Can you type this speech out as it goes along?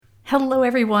Hello,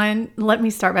 everyone. Let me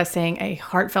start by saying a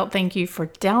heartfelt thank you for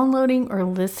downloading or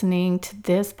listening to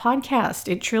this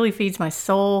podcast. It truly feeds my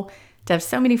soul to have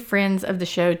so many friends of the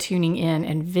show tuning in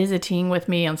and visiting with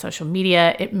me on social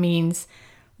media. It means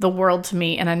the world to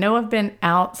me. And I know I've been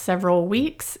out several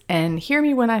weeks, and hear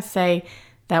me when I say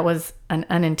that was an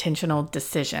unintentional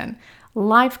decision.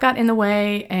 Life got in the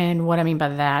way, and what I mean by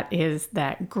that is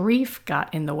that grief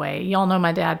got in the way. Y'all know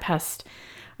my dad passed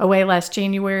away last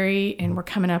January, and we're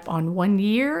coming up on 1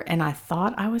 year, and I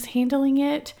thought I was handling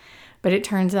it, but it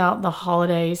turns out the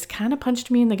holidays kind of punched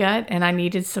me in the gut, and I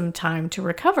needed some time to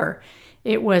recover.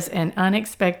 It was an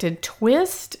unexpected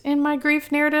twist in my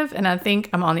grief narrative, and I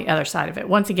think I'm on the other side of it.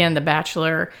 Once again, The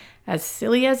Bachelor, as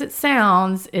silly as it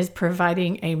sounds, is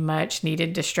providing a much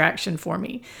needed distraction for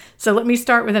me. So let me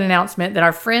start with an announcement that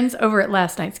our friends over at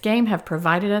Last Night's Game have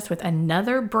provided us with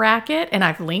another bracket, and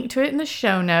I've linked to it in the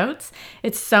show notes.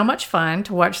 It's so much fun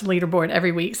to watch the leaderboard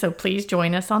every week, so please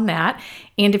join us on that.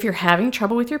 And if you're having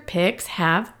trouble with your picks,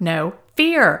 have no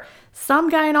fear. Some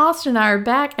guy in Austin and I are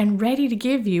back and ready to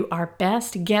give you our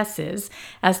best guesses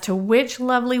as to which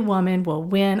lovely woman will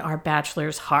win our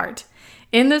bachelor's heart.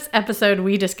 In this episode,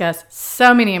 we discuss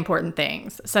so many important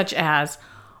things, such as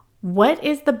what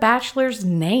is the bachelor's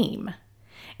name?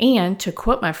 And to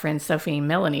quote my friend Sophie and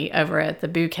Melanie over at the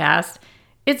Boocast,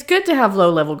 it's good to have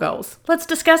low-level goals. Let's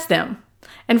discuss them.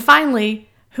 And finally,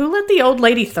 who let the old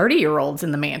lady 30-year-olds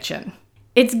in the mansion?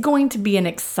 It's going to be an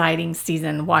exciting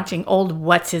season watching old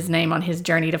what's-his-name on his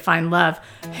journey to find love.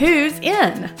 Who's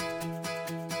in?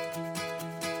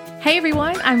 Hey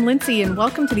everyone, I'm Lindsay and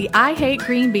welcome to the I Hate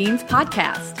Green Beans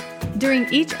podcast.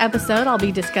 During each episode, I'll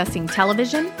be discussing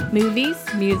television, movies,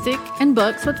 music, and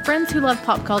books with friends who love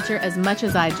pop culture as much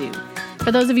as I do.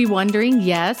 For those of you wondering,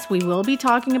 yes, we will be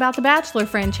talking about the Bachelor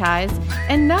franchise.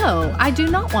 And no, I do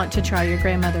not want to try your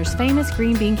grandmother's famous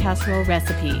green bean casserole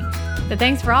recipe. But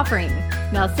thanks for offering.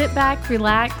 Now sit back,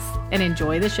 relax, and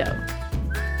enjoy the show.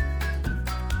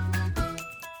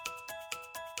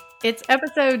 It's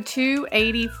episode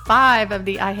 285 of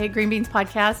the I Hate Green Beans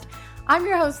podcast. I'm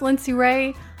your host, Lindsay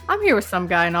Ray. I'm here with some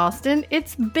guy in Austin.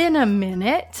 It's been a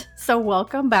minute, so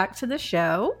welcome back to the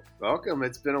show. Welcome.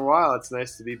 It's been a while. It's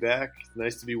nice to be back. It's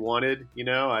nice to be wanted. You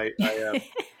know,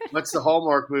 once the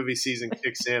Hallmark movie season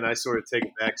kicks in, I sort of take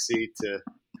a back seat to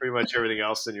pretty much everything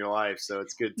else in your life. So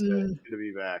it's good to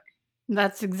be back.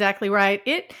 That's exactly right.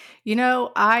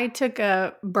 I took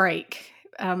a break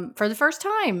for the first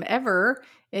time ever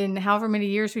in however many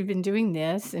years we've been doing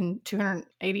this, in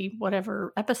 280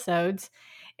 whatever episodes.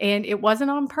 And it wasn't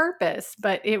on purpose,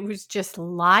 but it was just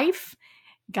life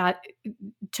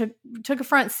took a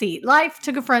front seat. Life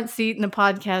took a front seat and the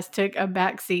podcast took a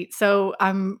back seat. So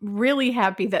I'm really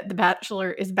happy that The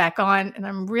Bachelor is back on. And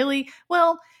I'm really,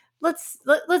 let's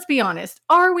be honest.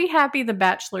 Are we happy The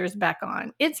Bachelor is back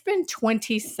on? It's been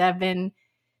 27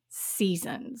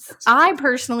 seasons. I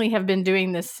personally have been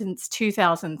doing this since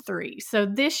 2003. So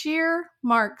this year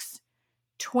marks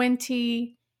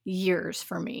 20 years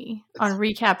for me on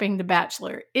recapping The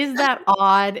Bachelor. Is that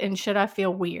odd, and should I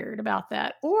feel weird about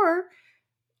that, or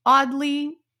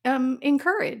oddly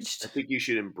encouraged? I think you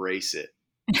should embrace it.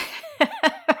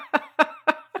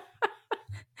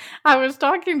 I was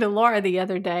talking to Laura the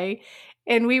other day,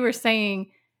 and we were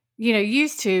saying,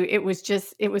 used to, it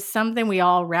was something we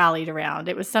all rallied around.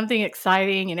 It was something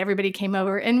exciting and everybody came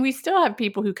over, and we still have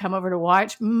people who come over to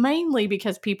watch, mainly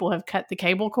because people have cut the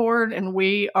cable cord, and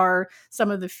we are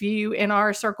some of the few in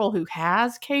our circle who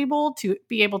has cable to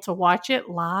be able to watch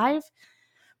it live.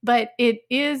 But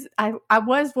I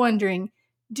was wondering,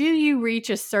 do you reach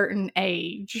a certain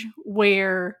age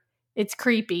where it's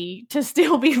creepy to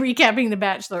still be recapping The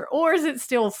Bachelor, or is it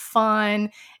still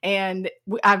fun? And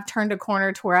I've turned a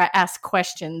corner to where I ask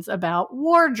questions about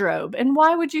wardrobe. And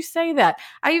why would you say that?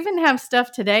 I even have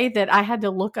stuff today that I had to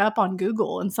look up on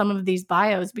Google in some of these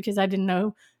bios because I didn't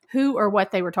know who or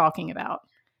what they were talking about.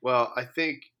 Well, I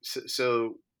think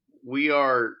so. We,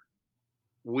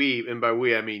 and by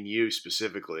we, I mean you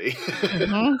specifically.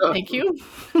 Mm-hmm. Thank you.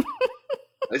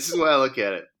 This is the way I look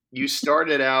at it. You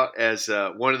started out as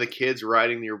one of the kids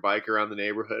riding your bike around the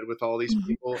neighborhood with all these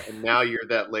people, and now you're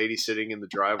that lady sitting in the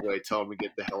driveway telling them to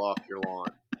get the hell off your lawn.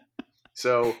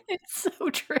 So it's so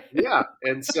true. Yeah,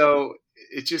 and so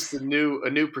it's just a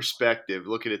new perspective.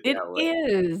 Look at it that way.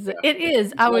 It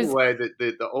is. Way that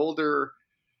the older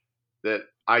that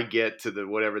I get to the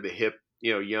whatever the hip,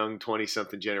 young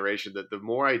 20-something generation, that the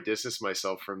more I distance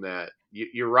myself from that.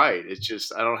 You're right. It's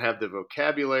just I don't have the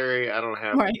vocabulary. I don't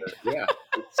have. Right.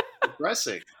 It's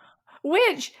depressing.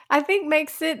 Which I think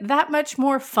makes it that much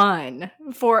more fun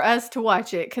for us to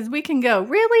watch it because we can go,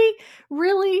 really?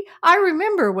 Really? I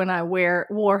remember when I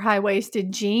wore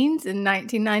high-waisted jeans in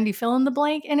 1990, fill in the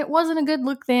blank, and it wasn't a good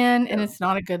look then, and Yeah. it's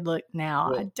not a good look now.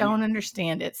 I Well, don't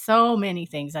understand it. So many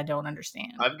things I don't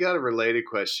understand. I've got a related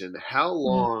question. How Mm.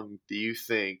 long do you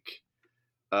think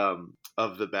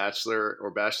of The Bachelor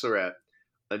or Bachelorette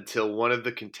until one of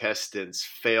the contestants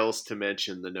fails to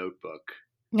mention the Notebook?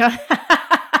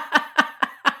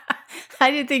 I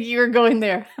didn't think you were going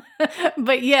there.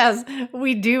 But yes,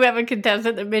 we do have a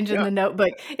contestant that mentioned Yeah. the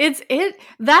Notebook.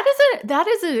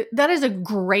 That is a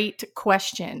great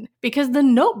question because the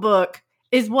Notebook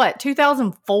is what,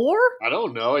 2004? I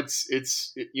don't know.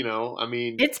 I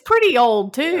mean, It's pretty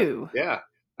old too. yeah.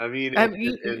 I mean,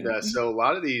 so a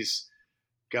lot of these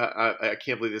guys, I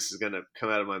can't believe this is going to come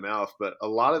out of my mouth, but a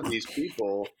lot of these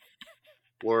people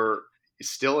were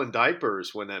still in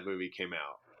diapers when that movie came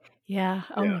out. Yeah.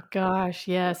 Oh Yeah. my gosh.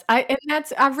 Yes.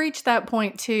 I've reached that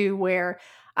point too where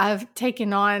I've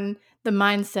taken on the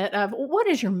mindset of what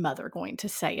is your mother going to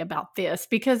say about this?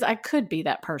 Because I could be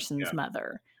that person's Yeah.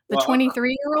 mother. The Well,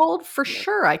 23-year-old, for yeah.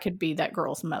 sure I could be that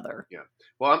girl's mother. Yeah.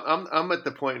 Well, I'm at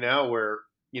the point now where,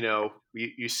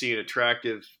 you see an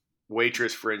attractive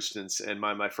waitress, for instance, and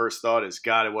my first thought is,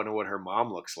 God, I wonder what her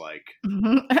mom looks like.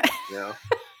 Mhm. You know?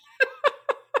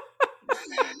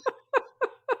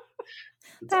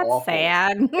 It's That's awful.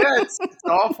 sad. Yeah, it's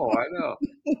awful. I know.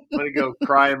 I'm gonna go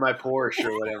cry in my Porsche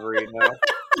or whatever,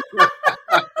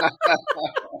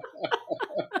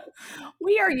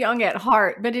 We are young at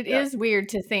heart, but it Yeah. is weird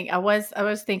to think. I was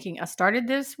thinking I started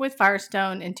this with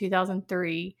Firestone in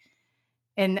 2003.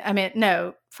 And I mean,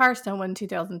 no, Firestone wasn't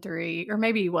 2003, or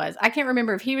maybe he was. I can't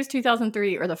remember if he was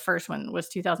 2003 or the first one was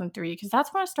 2003, because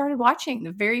that's when I started watching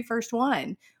the very first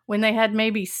one when they had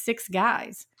maybe 6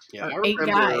 guys Yeah, or I 8 guys.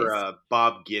 remember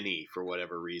Bob Guinea for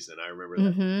whatever reason. I remember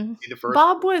that. Mm-hmm. See the first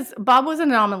Bob was an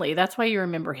anomaly. That's why you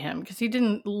remember him, because he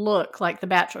didn't look like The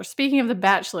Bachelor. Speaking of The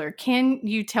Bachelor, can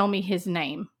you tell me his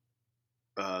name?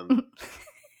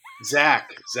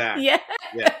 Zach. Yeah.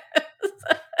 Yeah.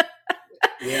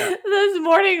 Yeah. This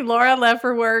morning, Laura left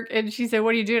for work and she said,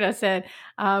 "What are you doing?" I said,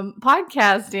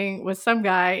 "Podcasting with some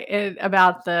guy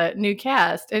about the new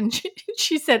cast." And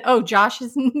she said, "Oh,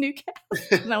 Josh's new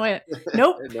cast." And I went,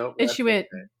 "Nope." Nope, And she went,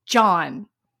 "John,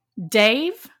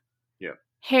 Dave, yeah,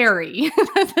 Harry."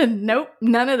 I said, "Nope,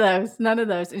 none of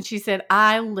those." And she said,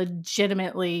 "I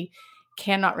legitimately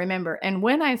cannot remember." And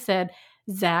when I said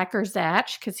Zach or Zach,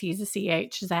 because he's a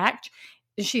CH, Zach,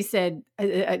 she said,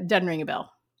 "Doesn't ring a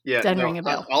bell." Yeah, Doesn't no, ring a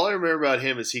bell. all I remember about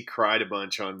him is he cried a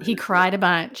bunch on. He cried a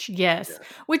bunch, yes. Yeah.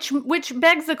 Which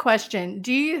begs the question: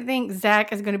 do you think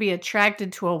Zach is going to be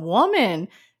attracted to a woman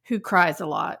who cries a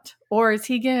lot, or is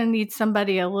he going to need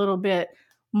somebody a little bit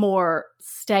more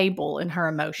stable in her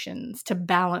emotions to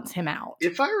balance him out?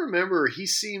 If I remember, he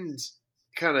seemed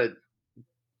kind of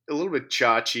a little bit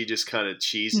chachi, just kind of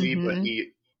cheesy, but he,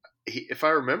 if I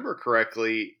remember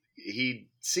correctly, he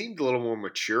seemed a little more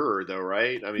mature, though,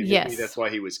 right? I mean, maybe that's why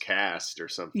he was cast or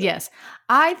something. Yes.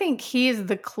 I think he is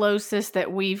the closest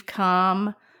that we've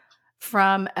come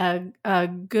from a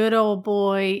good old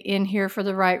boy in here for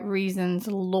the right reasons,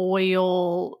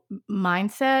 loyal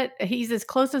mindset. He's as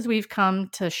close as we've come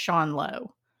to Sean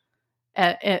Lowe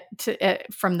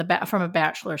from a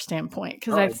Bachelor standpoint,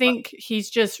 because I think he's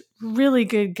just really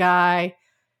good guy.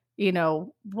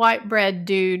 White bread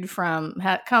dude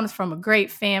comes from a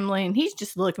great family, and he's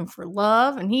just looking for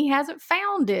love, and he hasn't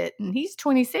found it. And he's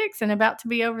 26 and about to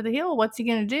be over the hill. What's he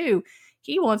going to do?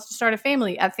 He wants to start a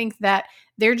family. I think that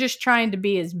they're just trying to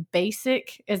be as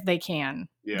basic as they can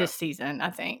this season, I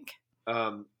think.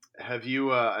 Have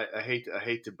you? I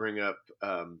hate to bring up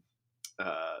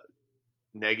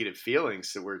negative feelings.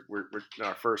 So we're in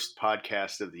our first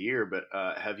podcast of the year, but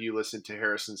have you listened to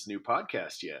Harrison's new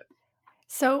podcast yet?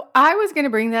 So I was going to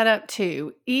bring that up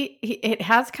too. It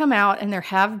has come out, and there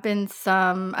have been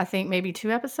some, I think maybe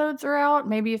 2 episodes are out,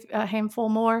 maybe a handful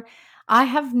more. I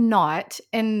have not.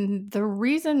 And the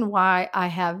reason why I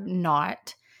have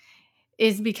not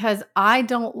is because I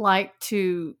don't like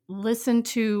to listen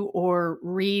to or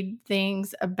read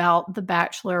things about The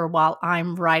Bachelor while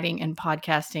I'm writing and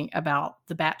podcasting about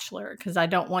The Bachelor, because I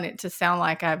don't want it to sound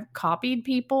like I've copied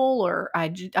people or I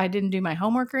didn't do my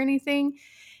homework or anything.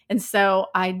 And so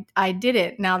I did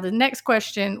it. Now, the next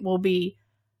question will be,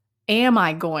 am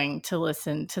I going to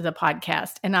listen to the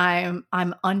podcast? And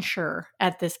I'm unsure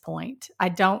at this point. I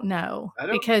don't know,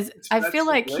 because I feel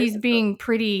like he's being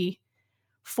pretty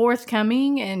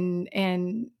forthcoming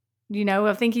and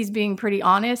I think he's being pretty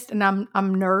honest, and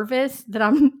I'm nervous that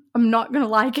I'm I'm not going to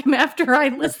like him after I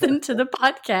listen to the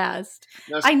podcast.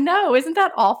 No, I know. Isn't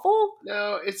that awful?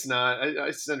 no, it's not.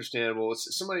 It's understandable.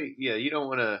 It's somebody, yeah, you don't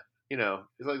want to,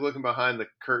 it's like looking behind the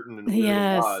curtain in Wizard of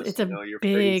Yes, Oz. it's a You're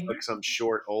afraid he's big. like some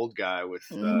short old guy with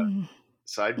Mm,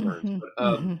 sideburns. mhm, But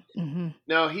mhm, mhm.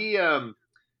 no, he,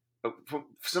 from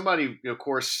somebody, of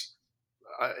course,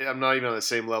 I'm not even on the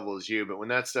same level as you, but when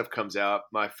that stuff comes out,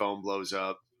 my phone blows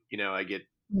up. I get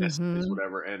messages, Mhm.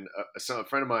 whatever. And a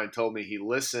friend of mine told me he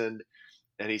listened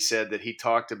and he said that he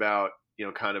talked about,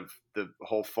 kind of the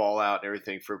whole fallout and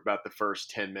everything for about the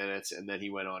first 10 minutes. And then he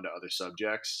went on to other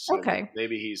subjects. So Okay.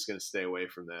 maybe he's going to stay away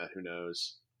from that. Who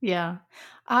knows? Yeah.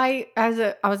 I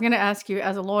was going to ask you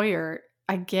as a lawyer,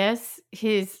 I guess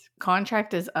his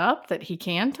contract is up that he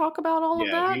can talk about all of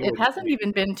Yeah, that. he It would. hasn't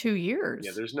even been 2 Yeah, years.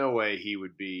 there's no way he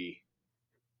would be.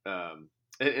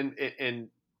 And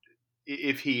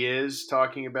if he is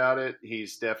talking about it,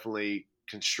 he's definitely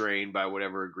constrained by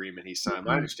whatever agreement he signed.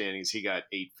 My Mhm. understanding is he got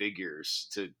 8 figures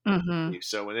to Mhm. leave.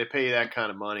 So when they pay that kind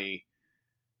of money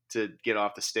to get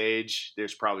off the stage,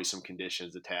 there's probably some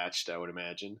conditions attached, I would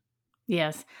imagine.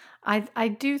 Yes. I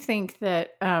do think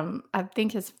that I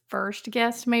think his first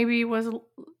guest maybe was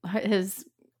his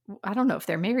I don't know if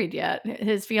they're married yet.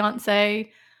 His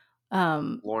fiance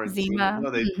Lauren Zima, Zima. no,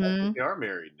 I think Mhm. they are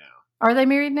married now. Are they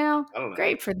married now? I don't know.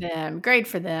 Great for them. Great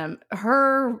for them.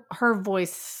 Her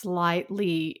voice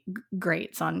slightly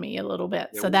grates on me a little bit.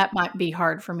 Yeah, So that might be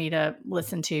hard for me to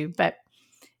listen to, but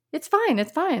it's fine.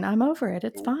 It's fine. I'm over it.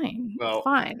 It's fine. It's well,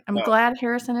 fine. I'm uh, glad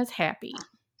Harrison is happy.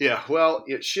 yeah, well,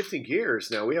 shifting gears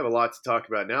now, we have a lot to talk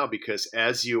about now because,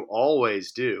 as you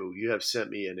always do, you have sent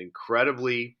me an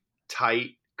incredibly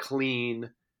tight,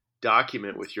 clean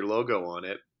document with your logo on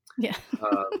it, Yeah.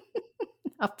 uh,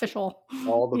 Official.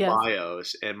 all the Yes.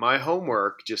 bios, and my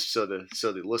homework, just so the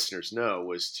listeners know,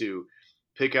 was to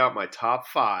pick out my top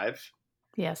 5,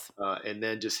 Yes. and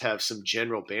then just have some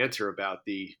general banter about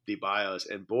the bios.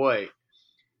 And boy,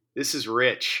 this is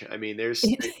rich. I mean, they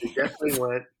definitely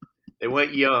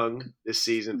went young this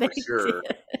season They for sure,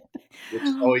 did. which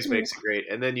always makes it great.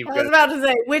 And then you've I got was about to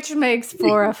say, which makes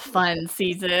for a fun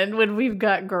season when we've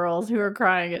got girls who are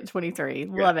crying at 23.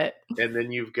 yeah, Love it. and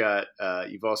then you've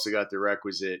also got the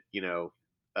requisite,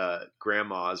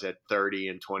 grandmas at 30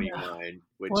 and Ugh, 29,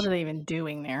 what which are they even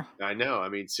doing there? I know. I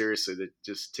mean, seriously, that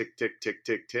just tick, tick, tick,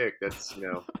 tick, tick. That's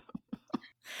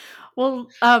Well,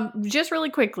 just really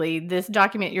quickly, this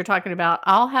document you're talking about,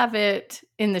 I'll have it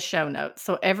in the show notes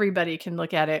so everybody can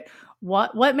look at it.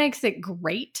 What makes it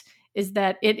great is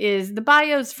that it is the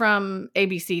bios from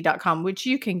abc.com, which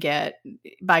you can get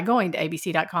by going to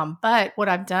abc.com. But what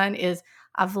I've done is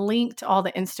I've linked all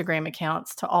the Instagram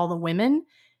accounts to all the women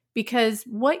because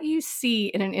what you see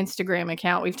in an Instagram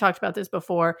account, we've talked about this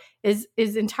before, is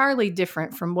entirely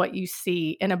different from what you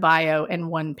see in a bio and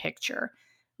one picture.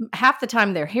 Half the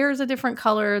time their hair is a different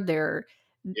color,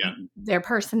 yeah, their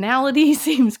personality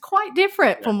seems quite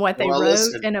different yeah. from what they Well, wrote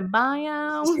listen, in a this is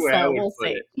bio, the way I so would we'll put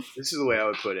see. it. This is the way I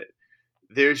would put it.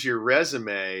 There's your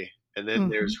resume, and then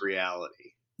Mhm. there's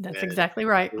reality. That's And exactly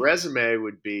right. the resume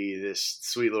would be this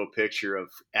sweet little picture of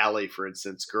Allie, for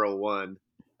instance, girl 1.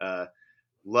 Uh,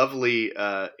 Lovely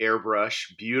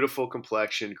airbrush, beautiful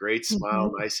complexion, great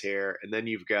smile, Mhm. nice hair, and then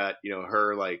you've got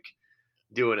her like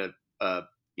doing a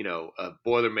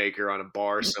Boilermaker on a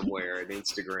bar somewhere on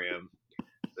Instagram.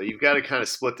 So you've got to kind of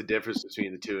split the difference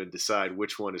between the two and decide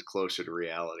which one is closer to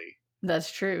reality.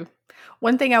 That's true.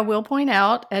 One thing I will point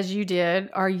out, as you did,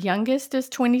 our youngest is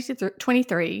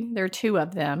 23. There are 2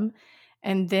 of them.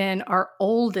 And then our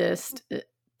oldest,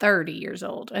 30 years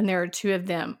old. And there are 2 of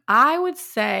them. I would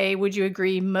say, would you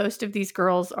agree, most of these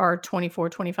girls are 24,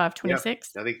 25, Yeah,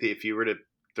 26? I think if you were to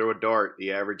throw a dart,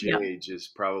 the average Yeah. age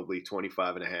is probably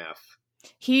 25 and a half.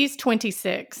 He's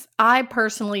 26. I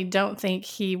personally don't think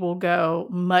he will go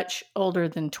much older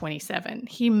than 27.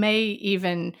 He may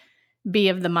even be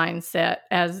of the mindset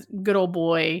as good old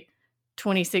boy,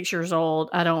 26 years old.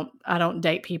 I don't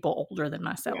date people older than Yeah,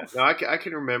 myself. no, I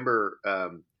can remember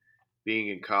being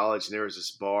in college, and there was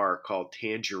this bar called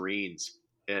Tangerines,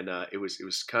 and it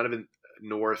was kind of in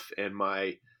north, and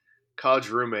my college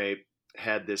roommate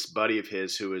had this buddy of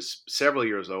his who was several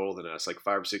years older than us, like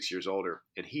 5 or 6 years older,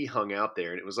 and he hung out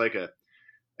there, and it was like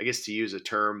I guess to use a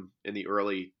term in the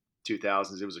early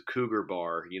 2000s, it was a cougar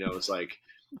bar. It's like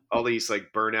all these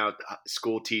like burnout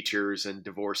school teachers and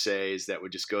divorcees that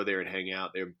would just go there and hang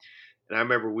out there. And I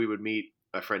remember we would meet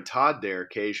my friend Todd there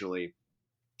occasionally,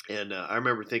 and I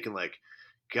remember thinking like,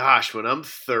 gosh, when I'm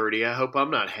 30, I hope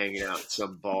I'm not hanging out at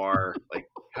some bar. Like,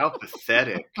 how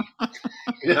pathetic,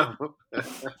 you know?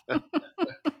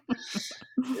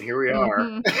 And here we are.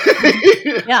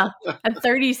 Mhm. Yeah, and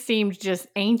 30 seemed just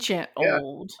ancient Yeah,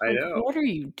 old. I Like, know. what are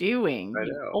you doing, I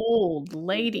you know. old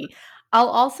lady? I'll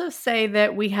also say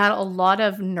that we had a lot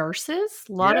of nurses, Yes,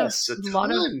 a lot of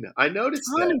ton. I noticed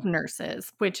ton that. of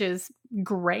nurses, which is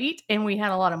great, and we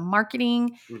had a lot of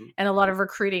marketing Mhm. and a lot of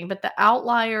recruiting, but the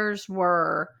outliers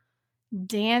were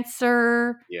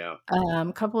dancer, Yeah.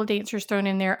 a couple of dancers thrown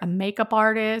in there, a makeup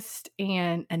artist,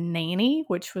 and a nanny,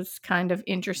 which was kind of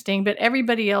interesting. But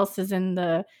everybody else is in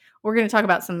the. We're going to talk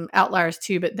about some outliers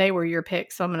too, but they were your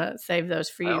picks, so I'm going to save those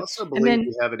for I you. also And believe then,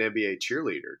 we have an NBA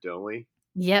cheerleader, don't we?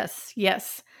 yes,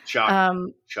 yes, Shocking.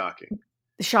 um, Shocking.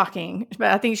 shocking.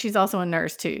 But I think she's also a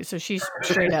nurse too, so she's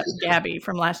straight up Gabby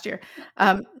from last year.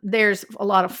 There's a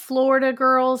lot of Florida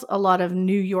girls, a lot of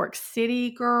New York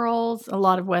City girls, a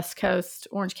lot of West Coast,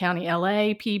 Orange County,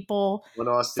 LA people. One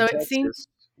Austin, So it seems Texas.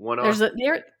 One there's Austin. a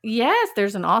there yes,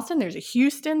 there's an Austin, there's a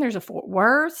Houston, there's a Fort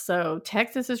Worth, so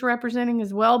Texas is representing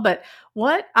as well. But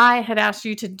what I had asked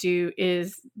you to do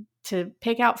is to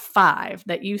pick out 5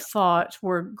 that you thought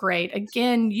were great.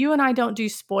 Again, you and I don't do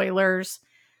spoilers.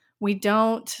 We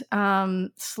don't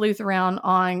sleuth around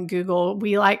on Google.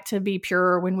 We like to be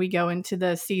pure when we go into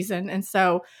the season. And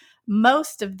so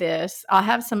most of this, I'll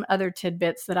have some other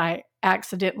tidbits that I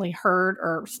accidentally heard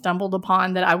or stumbled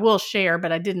upon that I will share,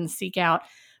 but I didn't seek out.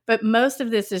 But most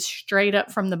of this is straight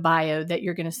up from the bio that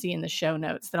you're going to see in the show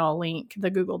notes that I'll link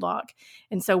the Google Doc.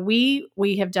 And so we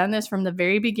have done this from the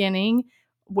very beginning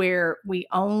where we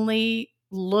only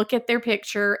look at their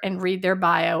picture and read their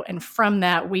bio. And from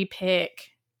that, we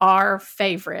pick our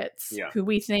favorites Yeah. who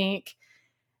we think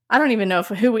I don't even know if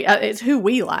who we it's who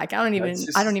we like. I don't That's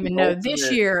even the know. This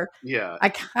ultimate. year Yeah. I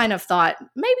kind of thought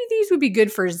maybe these would be good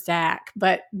for Zach,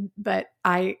 but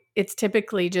it's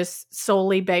typically just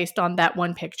solely based on that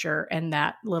one picture and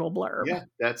that little blurb. Yeah.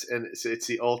 It's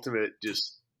the ultimate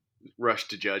just rush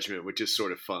to judgment, which is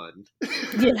sort of fun.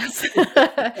 Yes.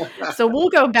 So we'll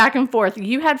go back and forth.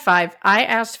 You had 5. I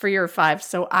asked for your 5,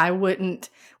 so I wouldn't.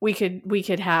 We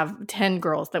could have 10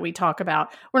 girls that we talk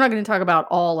about. We're not going to talk about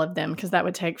all of them because that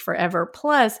would take forever.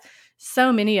 Plus,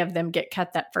 so many of them get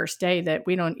cut that first day that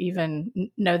we don't even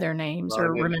know their names Well,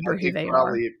 or remember I who think they are.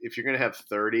 probably if you're going to have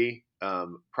 30,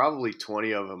 probably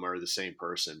 20 of them are the same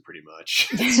person, pretty much.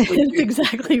 That's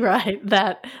exactly right.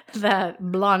 That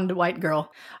blonde white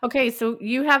girl. Okay, so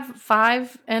you have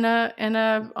 5 and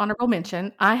a honorable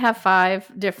mention. I have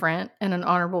 5 different and an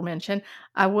honorable mention.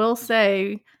 I will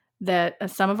say that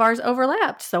some of ours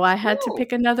overlapped, so I had to Whoa.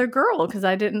 pick another girl because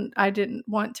I didn't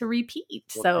want to repeat.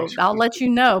 Well, So thanks for I'll being let you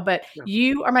know. But Yeah.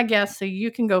 you are my guest, so you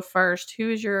can go first.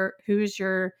 Who is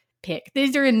your pick?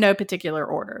 These are in no particular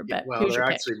order, but Well, who's they're your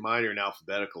pick? actually mine are in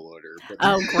alphabetical order. But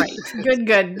Oh, great.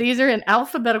 Good. These are in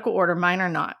alphabetical order. Mine are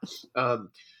not.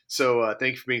 Thank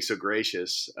you for being so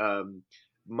gracious.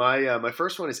 My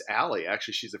first one is Allie.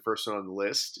 Actually, she's the first one on the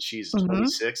list. She's Mhm.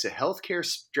 26, a healthcare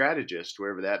strategist,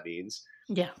 whatever that means.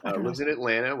 Yeah, I don't know. Lives in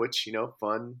Atlanta, which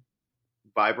fun,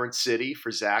 vibrant city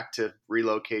for Zach to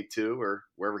relocate to or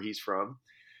wherever he's from.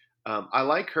 I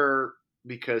like her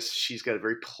because she's got a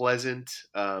very pleasant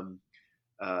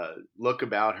look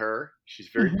about her. She's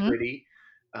very Mhm. pretty,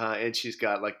 and she's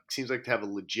got seems like to have a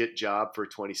legit job for a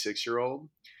 26-year-old.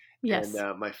 And Yes.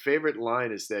 my favorite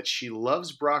line is that she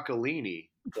loves broccolini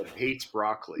but hates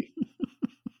broccoli.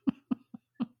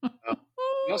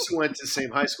 She also went to the same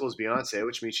high school as Beyonce,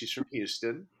 which means she's from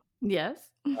Houston. Yes.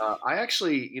 I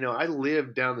actually, I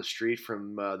lived down the street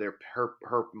from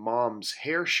her mom's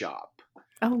hair shop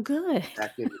Oh, good.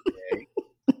 back in the day.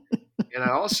 And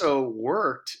I also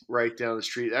worked right down the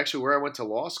street. Actually, where I went to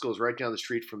law school is right down the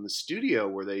street from the studio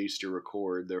where they used to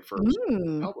record their first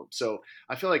Mm, album. So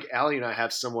I feel like Allie and I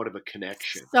have somewhat of a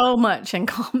connection. so much in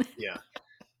common. Yeah.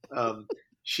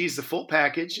 She's the full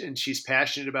package, and she's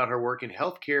passionate about her work in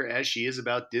healthcare as she is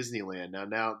about Disneyland.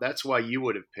 Now that's why you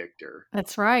would have picked her.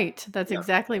 That's right. That's Yeah.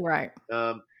 exactly right.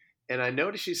 And I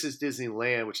noticed she says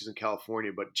Disneyland, which is in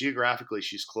California, but geographically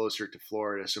she's closer to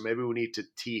Florida. So maybe we need to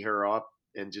tee her up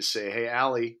and just say, "Hey,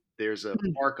 Allie, there's a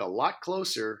park a lot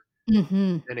closer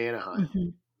Mm-hmm. than Anaheim." Mm-hmm.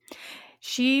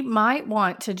 She might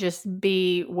want to just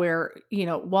be where,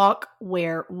 walk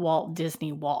where Walt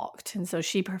Disney walked. And so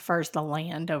she prefers the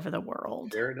land over the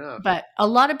world. Fair enough. But a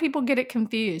lot of people get it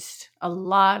confused. A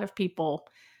lot of people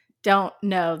don't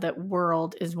know that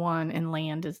world is one and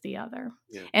land is the other.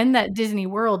 Yeah. And that Disney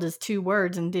World is 2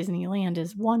 words and Disneyland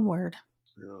is 1 word.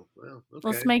 Oh, well,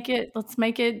 okay. Let's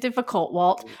make it difficult,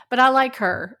 Walt. But I like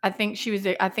her. I think she's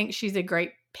a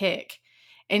great pick.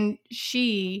 And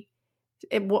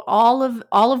all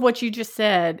of what you just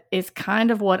said is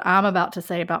kind of what I'm about to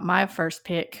say about my first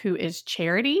pick, who is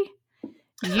Charity.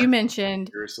 You mentioned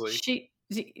Seriously?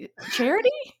 Charity?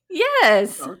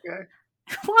 Yes. Okay.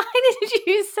 Why did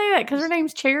you say that? Because her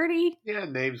name's Charity? Yeah,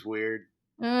 name's weird.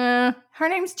 Her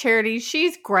name's Charity.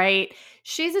 She's great.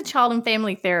 She's a child and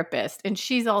family therapist, and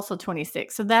she's also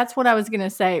 26. So that's what I was going to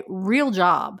say. Real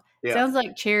job. Yeah. Sounds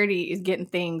like Charity is getting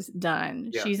things done.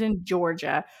 Yeah. She's in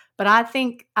Georgia, but I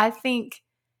think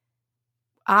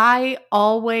I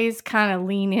always kind of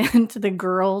lean into the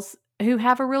girls who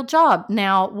have a real job.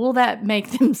 Now, will that make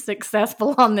them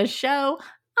successful on the show?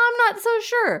 I'm not so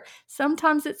sure.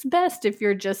 Sometimes it's best if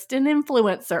you're just an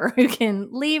influencer who can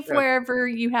leave wherever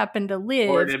you happen to live.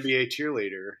 Or an NBA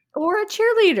cheerleader. Or a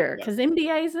cheerleader, because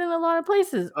NBA is in a lot of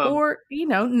places. Or,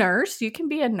 nurse. You can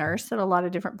be a nurse at a lot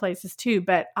of different places too.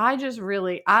 But I just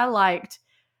really, I liked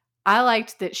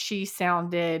that she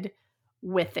sounded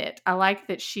with it. I liked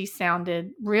that she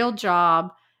sounded real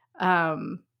job.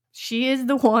 She is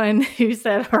the one who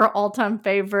said her all-time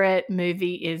favorite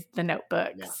movie is The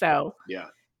Notebook. Yeah. So, yeah.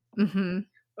 Mm-hmm.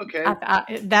 Okay.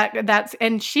 That's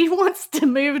and she wants to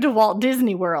move to Walt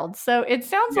Disney World. So it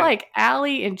sounds like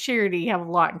Allie and Charity have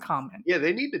a lot in common. Yeah,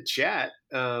 they need to chat.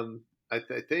 I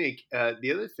think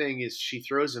the other thing is she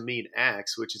throws a mean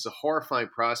axe, which is a horrifying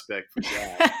prospect for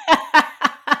Zach.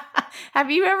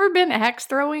 Have you ever been axe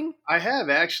throwing? I have,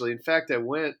 actually. In fact, we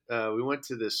went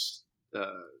to this.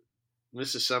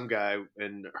 This is some guy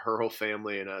and her whole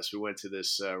family and us. We went to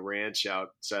this ranch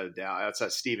outside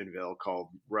Stephenville called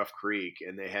Rough Creek,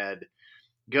 and they had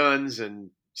guns and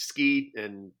skeet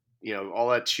and all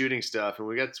that shooting stuff. And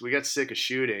we got sick of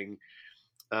shooting.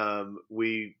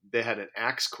 They had an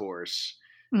axe course,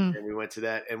 and we went to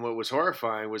that. And what was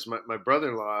horrifying was my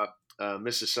brother-in-law,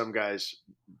 Mrs. Some guy's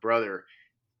brother,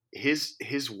 his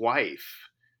wife.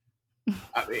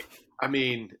 I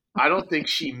mean, I don't think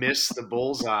she missed the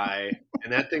bullseye,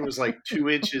 and that thing was like 2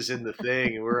 inches in the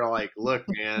thing, and we were like, "Look,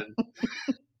 man,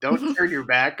 don't turn your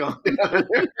back on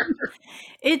it."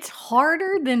 It's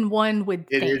harder than one would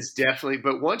think. It is definitely,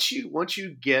 but once you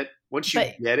get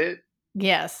it,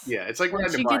 yes, yeah, it's like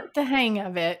once riding you a bike. get the hang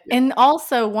of it, and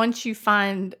also once you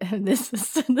find this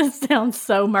sounds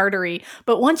so murdery,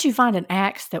 but once you find an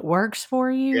axe that works for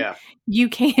you, you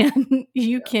can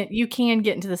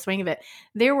get into the swing of it.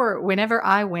 Whenever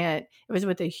I went, it was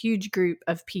with a huge group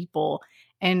of people,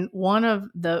 and one of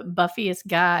the buffiest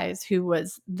guys who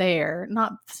was there,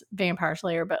 not Vampire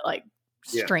Slayer, but like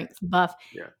strength buff,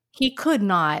 he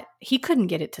couldn't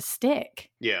get it to stick.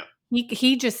 Yeah.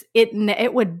 He just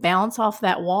it would bounce off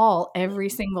that wall every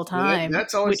single time,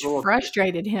 that's always which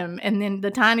frustrated him. And then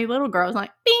the tiny little girl was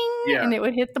like, "Bing!" and it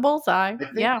would hit the bullseye. I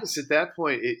think at that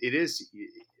point, it is.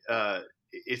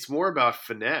 It's more about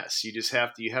finesse. You just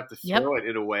have to throw it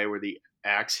in a way where the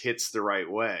axe hits the right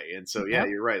way. And so,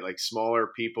 you're right. Like smaller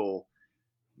people,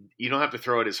 you don't have to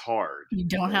throw it as hard. You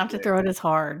don't have to throw it as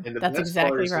hard. And that's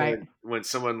exactly right. When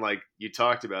someone like you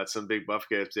talked about, some big buff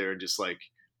guy up there and just like,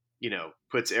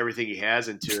 puts everything he has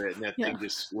into it, and that thing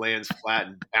just lands flat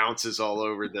and bounces all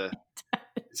over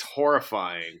it's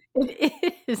horrifying.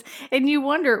 It is. And you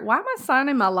wonder, why am I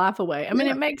signing my life away? I mean,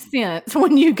 it makes sense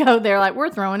when you go there, like, we're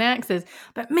throwing axes,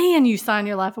 but man, you sign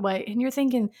your life away and you're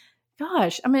thinking,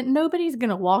 gosh, I mean, nobody's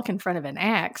going to walk in front of an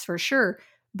axe for sure,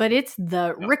 but it's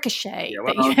the ricochet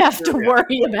that you have to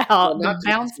worry about, the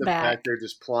bounce back. Fact they're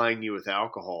just plying you with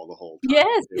alcohol the whole time.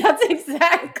 Yes, that's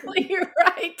exactly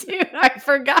right, too. I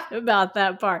forgot about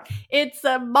that part. It's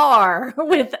a bar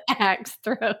with axe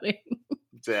throwing.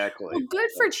 Exactly. Well, good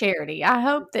for Charity. I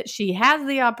hope that she has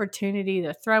the opportunity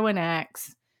to throw an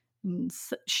axe and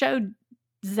show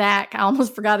Zach, I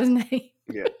almost forgot his name.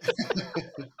 Yeah.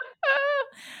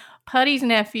 Putty's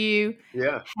nephew.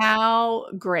 Yeah. How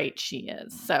great she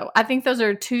is. So I think those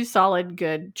are two solid,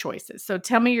 good choices. So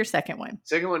tell me your second one.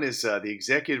 Second one is the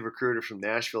executive recruiter from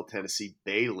Nashville, Tennessee,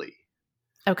 Bailey.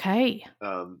 Okay.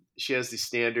 She has the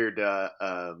standard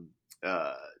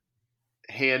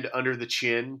hand under the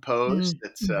chin pose.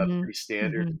 That's pretty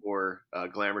standard for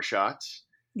glamour shots.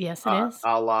 Yes, it is.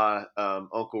 A la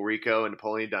Uncle Rico and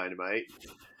Napoleon Dynamite.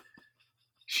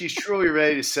 She's truly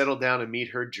ready to settle down and meet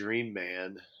her dream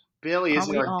man. Bailey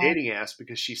isn't on dating apps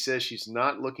because she says she's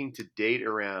not looking to date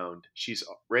around. She's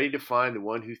ready to find the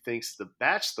one who thinks The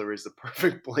Bachelor is the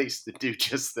perfect place to do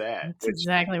just that. That's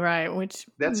exactly right.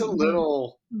 That's a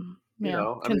little,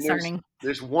 concerning. I mean,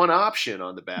 there's one option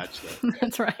on The Bachelor.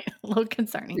 That's right. A little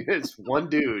concerning. It's one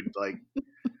dude. Like, I'm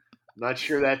not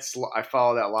sure I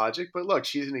follow that logic, but look,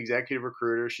 she's an executive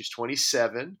recruiter. She's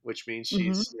 27, which means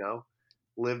she's,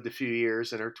 lived a few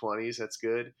years in her 20s. That's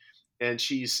good. And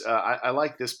she's, I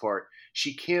like this part.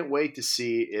 She can't wait to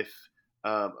see if,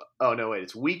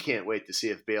 it's we can't wait to see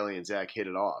if Bailey and Zach hit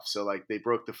it off. So like they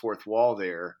broke the fourth wall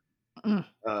there.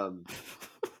 Mm.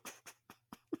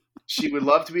 She would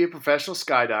love to be a professional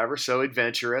skydiver, so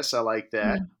adventurous. I like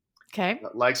that. Okay.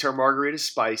 Likes her margarita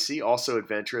spicy, also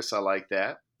adventurous. I like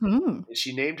that. Mm. And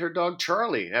she named her dog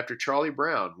Charlie after Charlie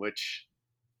Brown, which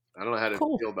I don't know how to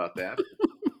Cool. feel about that.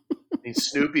 I mean,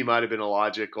 Snoopy might have been a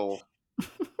logical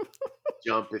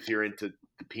jump if you're into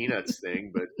the Peanuts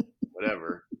thing, but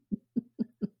whatever.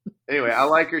 Anyway, I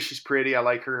like her. She's pretty. I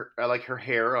like her. I like her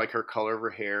hair. I like her color of her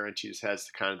hair, and she just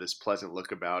has kind of this pleasant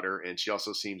look about her. And she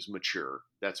also seems mature.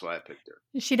 That's why I picked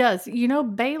her. She does. You know,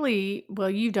 Bailey, well,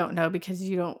 you don't know because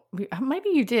you don't, maybe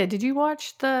you did. Did you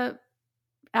watch the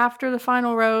After the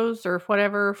Final Rose or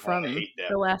whatever I from hate that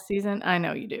the one. last season? I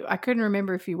know you do. I couldn't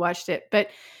remember if you watched it, but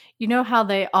you know how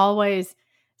they always,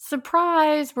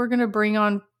 surprise, we're going to bring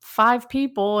on 5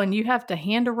 people and you have to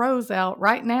hand a rose out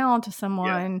right now to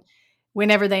someone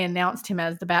whenever they announced him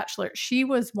as the Bachelor. She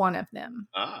was one of them.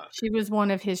 Ah, She was one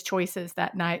of his choices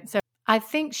that night. So I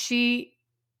think she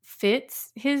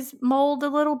fits his mold a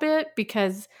little bit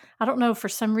because I don't know, for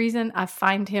some reason, I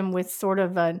find him with sort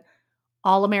of an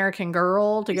all-American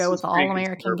girl to he go with seems the pretty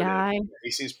all-American conservative. guy.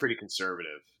 He seems pretty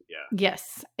conservative. Yeah.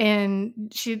 Yes. And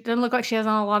she doesn't look like she has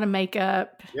on a lot of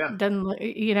makeup. Yeah. Doesn't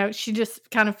look, she just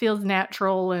kind of feels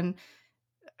natural and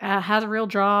has a real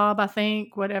job, I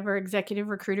think, whatever executive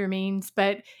recruiter means.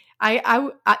 But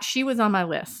she was on my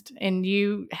list and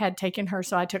you had taken her,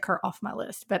 so I took her off my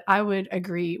list. But I would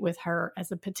agree with her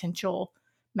as a potential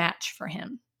match for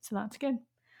him. So that's good.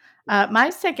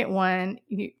 My second one,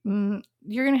 you're going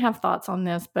to have thoughts on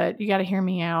this, but you got to hear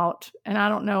me out. And I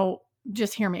don't know,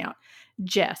 just hear me out.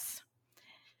 Jess.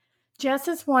 Jess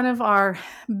is one of our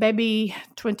baby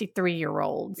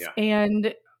 23-year-olds. Yeah.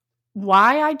 And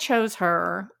why I chose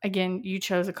her, again, you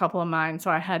chose a couple of mine, so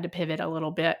I had to pivot a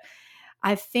little bit.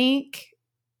 I think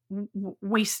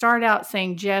we start out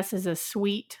saying Jess is a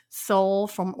sweet soul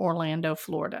from Orlando,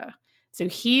 Florida. So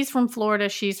he's from Florida,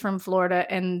 she's from Florida,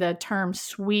 and the term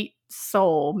sweet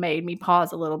soul made me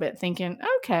pause a little bit, thinking,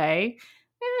 okay,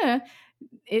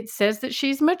 it says that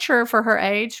she's mature for her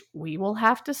age. We will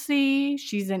have to see.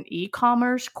 She's an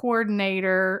e-commerce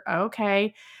coordinator.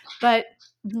 Okay. But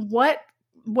what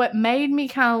made me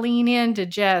kind of lean into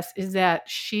Jess is that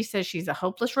she says she's a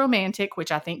hopeless romantic,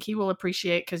 which I think he will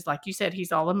appreciate because, like you said,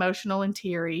 he's all emotional and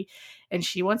teary. And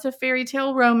she wants a fairy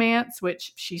tale romance,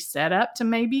 which she set up to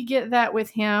maybe get that with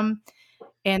him.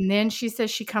 And then she says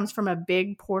she comes from a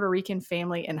big Puerto Rican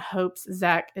family and hopes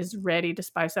Zach is ready to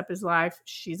spice up his life.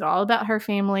 She's all about her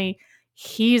family.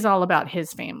 He's all about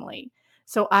his family.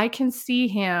 So I can see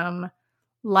him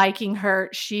liking her.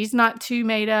 She's not too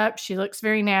made up. She looks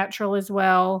very natural as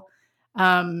well.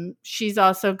 She's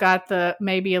also got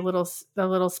maybe a little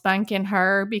spunk in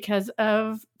her because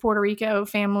of Puerto Rico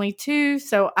family too.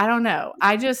 So I don't know.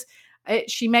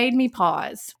 She made me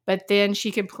pause, but then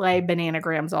she could play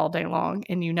bananagrams all day long.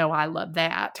 And I love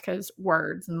that because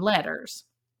words and letters.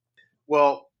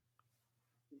 Well,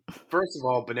 first of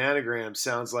all, Bananagram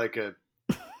sounds like a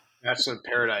Bachelor in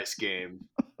Paradise game.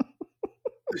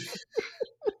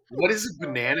 What is a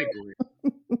bananagram?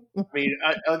 I mean,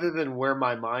 other than where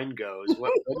my mind goes,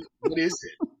 what is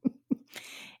it?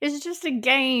 It's just a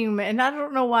game, and I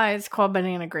don't know why it's called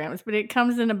bananagrams, but it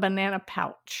comes in a banana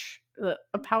pouch.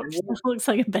 A pouch that looks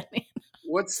like a banana.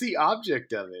 What's the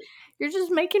object of it? You're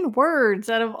just making words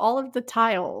out of all of the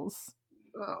tiles.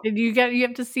 Oh. And you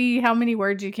have to see how many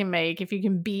words you can make if you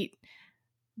can beat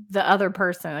the other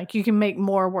person. Like you can make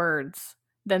more words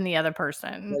than the other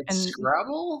person. Like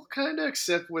Scrabble, kind of,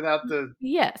 except without the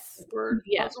word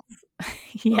puzzle?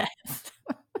 Yes.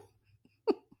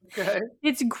 Okay.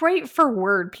 It's great for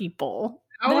word people.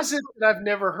 How is it that I've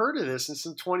never heard of this and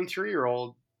some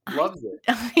 23-year-old loves it?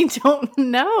 I don't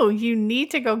know. You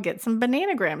need to go get some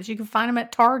bananagrams. You can find them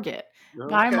at Target. Okay.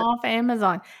 Buy them off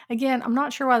Amazon. Again, I'm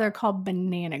not sure why they're called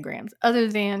bananagrams, other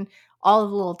than all of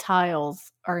the little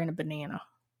tiles are in a banana.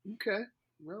 Okay.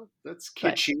 Well, that's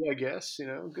kitschy, I guess.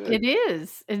 Good. It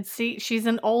is. And see, she's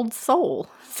an old soul,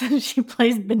 so she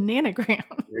plays bananagram.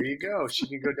 There you go. She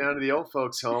can go down to the old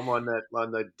folks' home on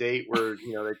the date where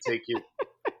they take you,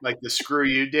 like the screw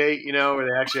you date, where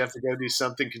they actually have to go do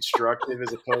something constructive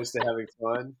as opposed to having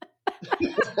fun.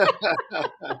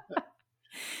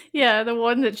 Yeah, the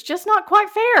one that's just not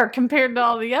quite fair compared to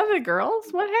all the other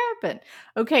girls. What happened?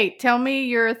 Okay, tell me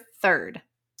your third.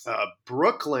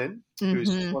 Brooklyn, who's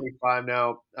 25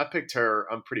 now. I picked her.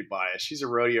 I'm pretty biased. She's a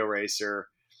rodeo racer,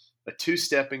 a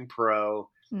two-stepping pro,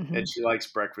 and she likes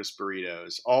breakfast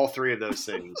burritos. All three of those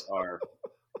things are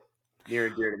near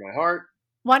and dear to my heart.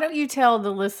 Why don't you tell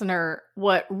the listener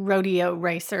what rodeo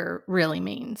racer really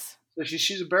means? So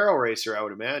she's a barrel racer, I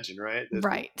would imagine, right?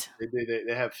 Right.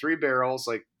 They have 3 barrels,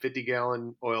 like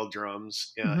 50-gallon oil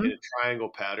drums in Mm-hmm. a triangle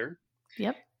pattern.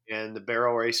 Yep. And the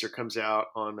barrel racer comes out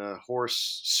on a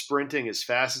horse sprinting as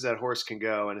fast as that horse can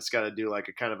go, and it's got to do like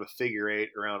a kind of a figure 8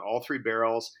 around all 3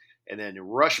 barrels, and then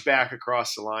rush back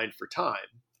across the line for time.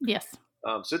 Yes.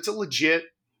 So it's a legit,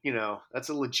 that's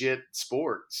a legit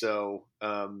sport. So,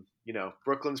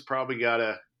 Brooklyn's probably got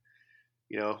a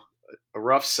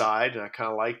rough side, and I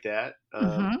kind of like that.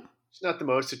 Mm-hmm. She's not the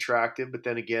most attractive, but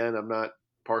then again, I'm not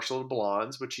partial to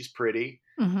blondes, but she's pretty.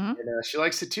 Mm-hmm. And she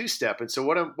likes to two-step. And so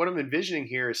what I'm envisioning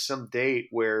here is some date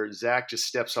where Zach just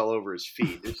steps all over his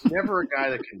feet. There's never a guy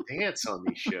that can dance on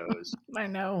these shows. I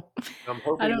know. I'm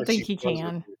hoping I don't that think she he does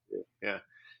can. Yeah.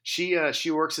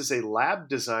 She works as a lab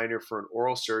designer for an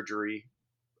oral surgery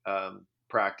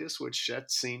practice, which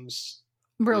that seems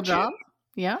Real legit. job.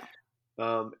 Yeah.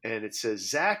 And it says,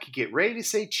 Zach, get ready to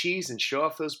say cheese and show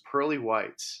off those pearly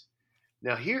whites.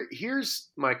 Now, here's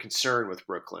my concern with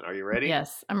Brooklyn. Are you ready?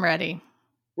 Yes, I'm ready.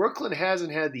 Brooklyn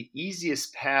hasn't had the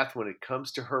easiest path when it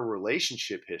comes to her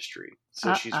relationship history.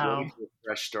 So she's ready for a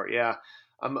fresh start. Yeah,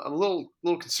 I'm a little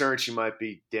concerned she might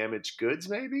be damaged goods,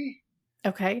 maybe.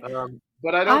 Okay.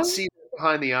 But I don't see that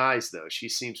behind the eyes, though. She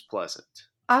seems pleasant.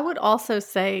 I would also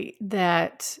say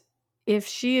that if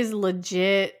she is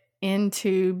legit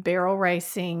into barrel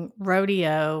racing,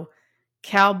 rodeo,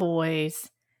 cowboys,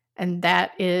 and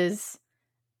that is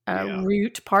a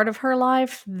root part of her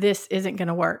life, this isn't going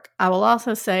to work. I will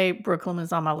also say Brooklyn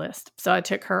is on my list. So I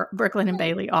took Brooklyn and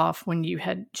Bailey off when you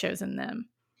had chosen them.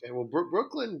 Okay, well,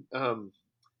 Brooklyn,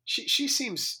 she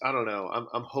seems, I don't know,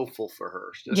 I'm hopeful for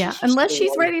her. Yeah, unless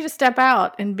she's ready to step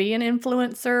out and be an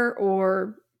influencer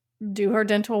or do her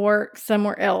dental work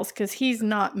somewhere else, because he's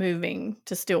not moving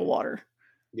to Stillwater.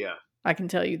 Yeah. I can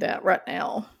tell you that right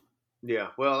now. Yeah,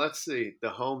 well, that's the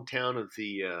hometown of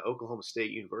the Oklahoma State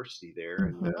University there.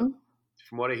 Mm-hmm. And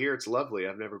from what I hear, it's lovely.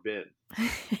 I've never been.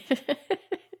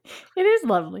 It is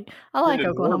lovely. I like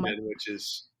Oklahoma. Norman, which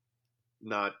is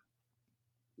not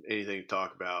anything to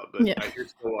talk about, but I hear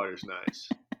Stillwater's nice.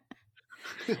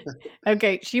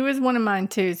 Okay, she was one of mine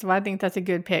too, so I think that's a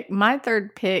good pick. My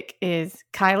third pick is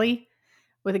Kylie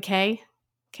with a K,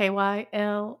 Kylee.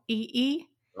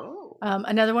 Oh.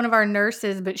 Another one of our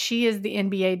nurses, but she is the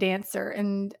NBA dancer,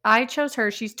 and I chose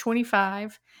her. She's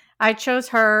 25. I chose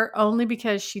her only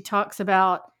because she talks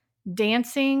about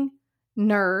dancing,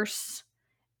 nurse,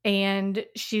 and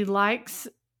she wants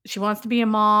to be a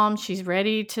mom. She's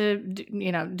ready to,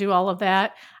 do all of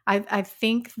that. I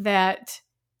think that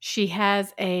she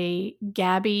has a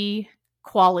Gabby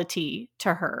quality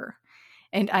to her.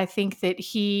 And I think that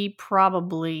he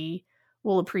probably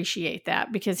will appreciate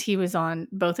that because he was on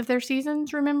both of their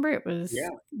seasons. Remember, it was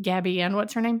Gabby and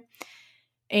what's her name?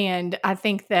 And I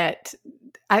think that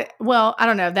I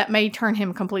don't know, that may turn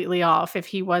him completely off if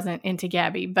he wasn't into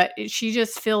Gabby, but she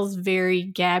just feels very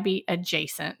Gabby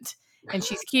adjacent. And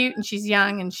she's cute and she's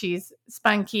young and she's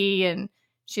spunky and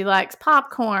she likes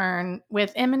popcorn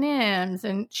with M&Ms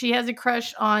and she has a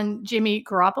crush on Jimmy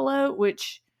Garoppolo,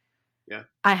 which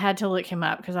I had to look him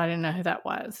up because I didn't know who that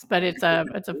was, but it's a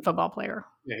football player.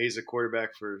 Yeah, he's a quarterback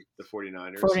for the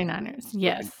 49ers. 49ers,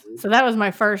 yes. So that was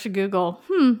my first Google,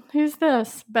 who's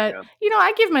this? But,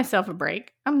 I give myself a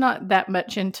break. I'm not that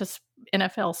much into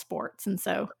NFL sports, and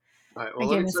so I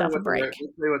give myself a break. Let me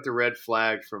tell you what the red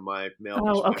flag from my mail.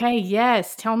 Oh, okay,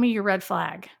 yes. Tell me your red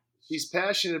flag. She's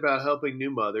passionate about helping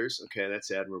new mothers. Okay, that's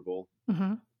admirable.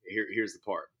 Mm-hmm. Here's the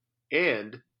part.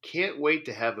 And can't wait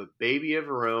to have a baby of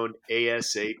her own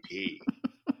ASAP.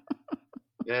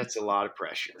 That's a lot of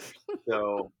pressure.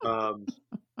 So,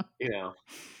 we'll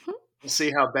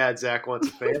see how bad Zach wants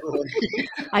a family.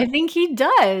 I think he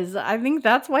does. I think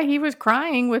that's why he was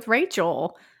crying with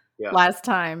Rachel last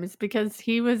time. It's because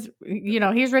he was, he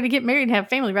was ready to get married and have a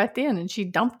family right then, and she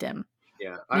dumped him.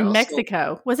 Yeah. In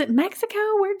Mexico. Was it Mexico?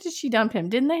 Where did she dump him?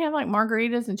 Didn't they have like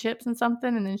margaritas and chips and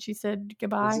something? And then she said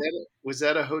goodbye. Was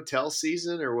that a hotel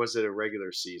season or was it a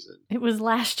regular season? It was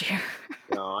last year.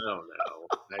 No, I don't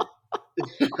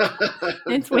know.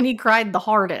 It's when he cried the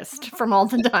hardest from all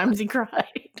the times he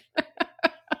cried.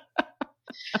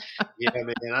 Yeah,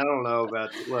 man. I don't know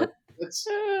about. Look,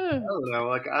 I don't know.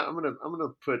 Like I'm gonna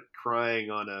put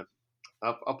crying on a.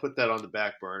 I'll put that on the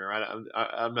back burner.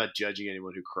 I'm not judging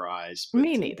anyone who cries. But,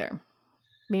 Me neither.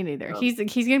 He's going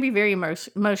to be very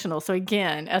emotional. So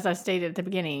again, as I stated at the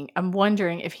beginning, I'm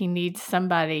wondering if he needs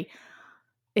somebody,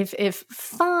 if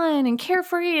fun and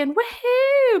carefree and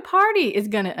woohoo party is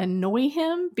going to annoy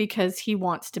him because he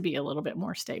wants to be a little bit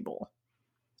more stable.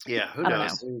 Yeah, who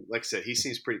knows? Like I said, he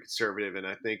seems pretty conservative, and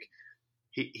I think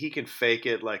he can fake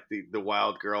it like the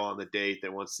wild girl on the date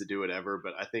that wants to do whatever.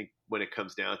 But I think when it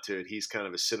comes down to it, he's kind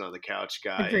of a sit on the couch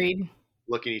guy and Agreed.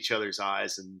 look in each other's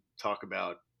eyes and talk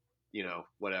about,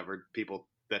 whatever people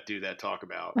that do that talk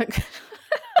about.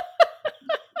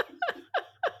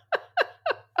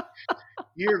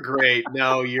 You're great.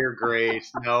 No, you're great.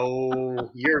 No,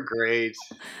 you're great.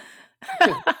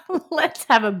 Let's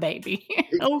have a baby.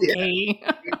 Okay.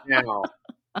 Yeah, now.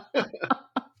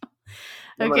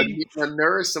 I'm Okay. a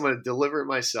nurse. I'm going to deliver it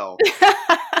myself.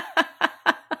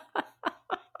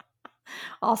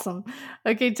 Awesome.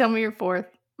 Okay, tell me your fourth.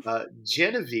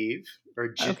 Genevieve,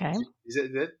 or Okay.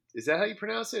 is that how you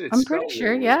pronounce it? It's I'm pretty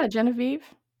sure. Yeah, Genevieve.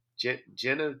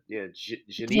 Genevieve.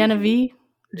 Genevieve.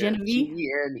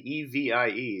 Genevieve.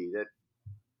 Genevie.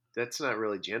 That's not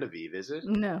really Genevieve, is it?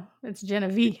 No, it's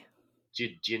Genevieve.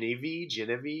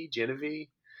 Genevieve.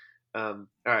 All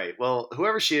right. Well,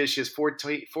 whoever she is, she has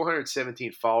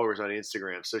 417 followers on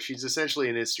Instagram. So she's essentially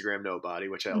an Instagram nobody,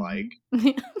 which I like.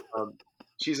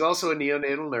 She's also a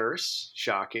neonatal nurse.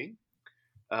 Shocking.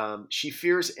 She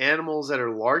fears animals that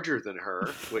are larger than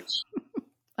her, which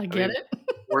I get it.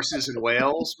 Horses and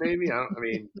whales, maybe.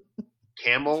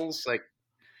 Camels. Like,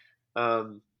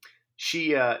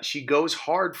 she goes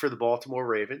hard for the Baltimore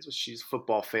Ravens. She's a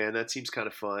football fan. That seems kind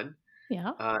of fun.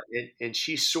 Yeah. And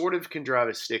she sort of can drive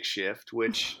a stick shift,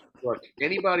 which, look,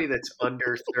 anybody that's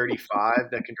under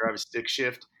 35 that can drive a stick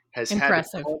shift has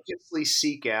Impressive. had to consciously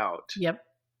seek out Yep.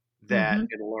 that and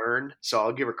learn. So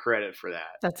I'll give her credit for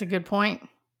that. That's a good point.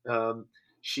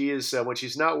 She is, when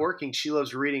she's not working, she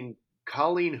loves reading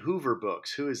Colleen Hoover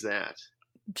books. Who is that?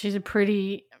 She's a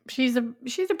pretty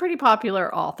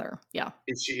popular author. Yeah.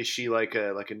 Is she like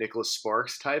a Nicholas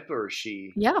Sparks type, or is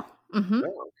she? Yeah. Mm-hmm.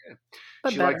 Oh, okay.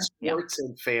 But she better. likes sports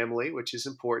and family, which is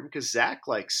important because Zach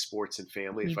likes sports and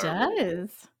family. He does.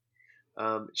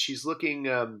 She's looking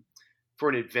for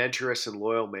an adventurous and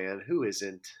loyal man. Who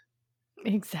isn't?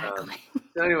 Exactly.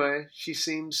 Anyway, she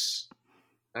seems,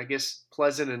 I guess,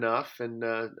 pleasant enough and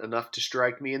enough to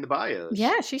strike me in the bios.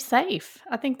 Yeah, she's safe.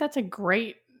 I think that's a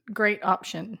great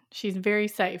option. She's very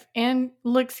safe and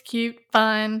looks cute,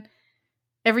 fun,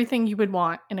 everything you would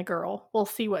want in a girl. We'll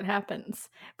see what happens.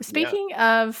 But speaking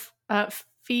of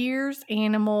fears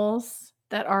animals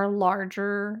that are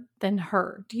larger than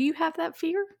her, do you have that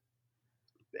fear?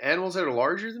 Animals that are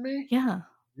larger than me? Yeah.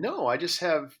 No, I just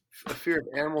have a fear of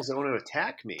animals that want to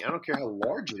attack me. I don't care how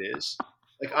large it is.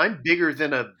 Like, I'm bigger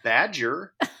than a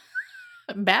badger.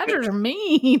 Badgers are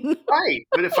mean. Right.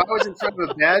 But if I was in front of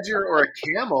a badger or a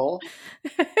camel,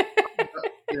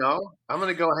 I'm going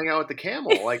to go hang out with the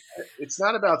camel. Like, it's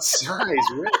not about size,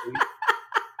 really.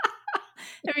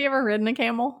 Have you ever ridden a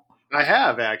camel? I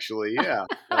have, actually. Yeah.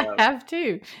 I have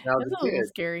too. It's a little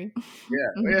scary. Yeah.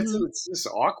 It's just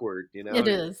awkward, It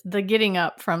is. The getting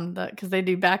up from because they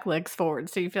do back legs forward.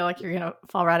 So you feel like you're going to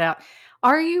fall right out.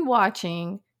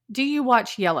 Do you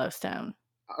watch Yellowstone?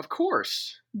 Of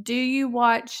course. Do you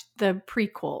watch the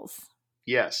prequels?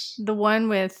 Yes. The one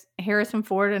with Harrison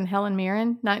Ford and Helen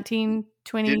Mirren,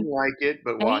 1920. Didn't like it,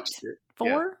 but watched it.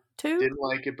 2? Didn't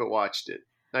like it, but watched it.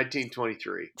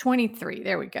 1923. 23.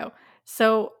 There we go.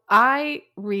 So I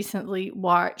recently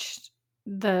watched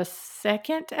the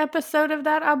second episode of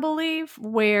that, I believe,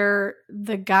 where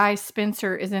the guy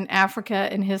Spencer is in Africa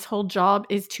and his whole job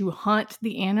is to hunt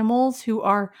the animals who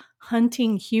are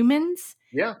hunting humans.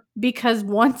 Yeah. Because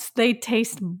once they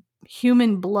taste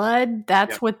human blood,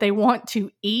 that's what they want to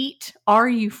eat. Are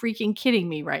you freaking kidding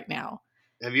me right now?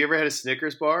 Have you ever had a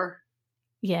Snickers bar?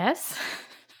 Yes.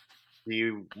 Do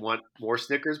you want more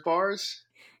Snickers bars?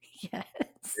 Yes.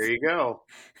 There you go.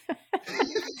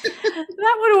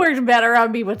 That would have worked better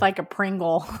on me with like a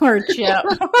Pringle or a chip.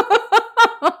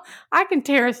 I can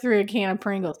tear through a can of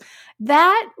Pringles.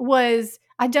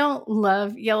 I don't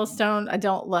love Yellowstone. I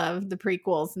don't love the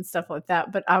prequels and stuff like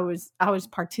that, but I was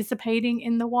participating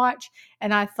in the watch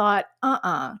and I thought,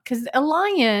 because a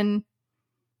lion,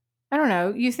 I don't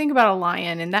know, you think about a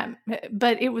lion and that,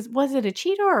 but was it a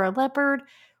cheetah or a leopard?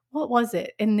 What was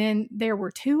it? And then there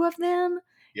were two of them.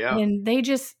 Yeah. And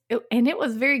it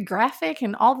was very graphic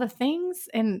and all the things.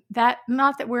 And that,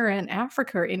 not that we're in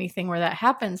Africa or anything where that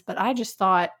happens, but I just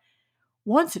thought,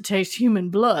 once it tastes human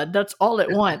blood, that's all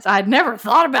it wants. I'd never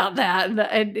thought about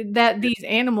that these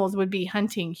animals would be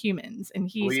hunting humans and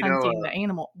he's hunting the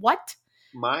animal. What?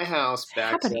 My house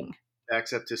backs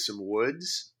up to some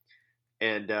woods.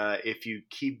 And if you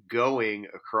keep going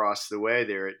across the way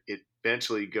there, it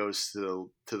eventually goes to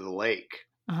the lake.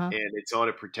 And it's on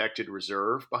a protected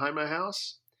reserve behind my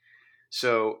house.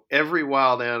 So every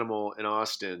wild animal in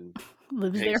Austin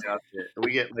lives hangs there. out there. And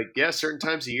we get certain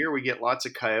times of year we get lots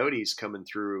of coyotes coming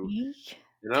through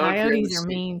And I don't know if you ever Coyotes are see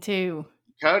mean too.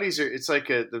 coyotes are. It's like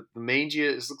the mangy.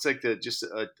 It looks like just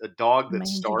a dog that's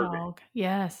Mangy starving. dog.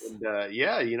 Yes. And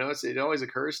yeah, it always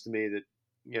occurs to me that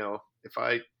if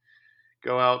I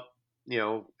go out,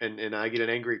 and I get an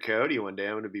angry coyote one day,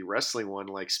 I'm going to be wrestling one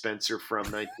like Spencer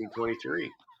from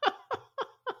 1923.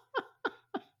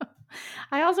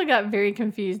 I also got very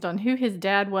confused on who his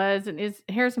dad was, and is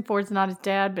Harrison Ford's not his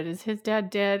dad, but is his dad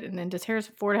dead? And then does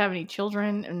Harrison Ford have any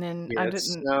children? And then Yeah, it's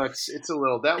a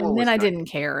little. That one and then was I not. didn't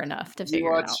care enough to Did you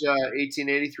figure it watch out.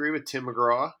 1883 with Tim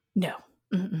McGraw? No.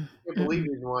 I can't believe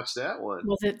you didn't watch that one.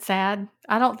 Was it sad?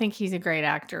 I don't think he's a great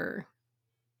actor.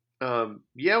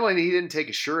 Yeah, well, and he didn't take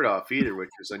his shirt off either, which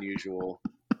was unusual.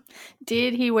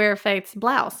 Did he wear Faith's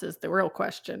blouse is the real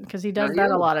question, because he No, does he that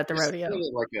had a lot at the he rodeo. had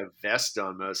like a vest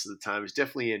on most of the time. He's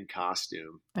definitely in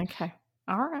costume. Okay.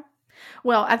 All right.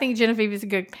 Well, I think Genevieve is a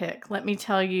good pick. Let me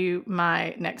tell you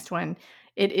my next one.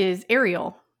 It is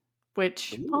Ariel,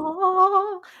 which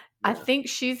I think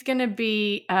she's going to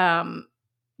be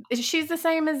she's the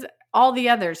same as all the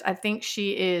others. I think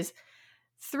she is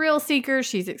thrill seeker.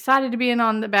 She's excited to be in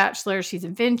on The Bachelor. She's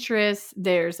adventurous.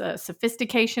 There's a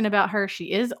sophistication about her.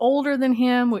 She is older than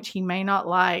him, which he may not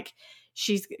like.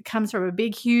 She comes from a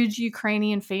big, huge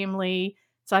Ukrainian family.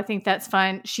 So I think that's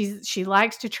fun. She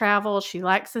likes to travel. She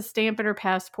likes a stamp in her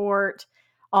passport,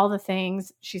 all the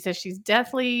things. She says she's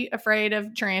deathly afraid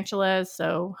of tarantulas.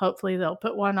 So hopefully they'll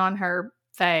put one on her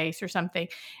face or something.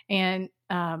 And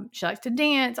she likes to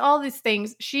dance, all these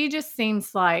things. She just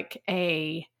seems like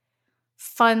a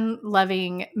fun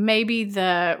loving, maybe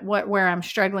where I'm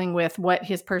struggling with what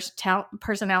his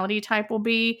personality type will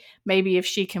be. Maybe if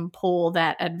she can pull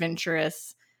that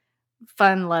adventurous,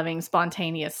 fun loving,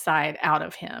 spontaneous side out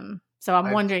of him. So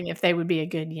I'm wondering if they would be a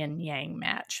good yin yang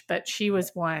match. But she was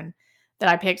one that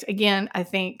I picked. Again, I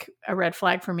think a red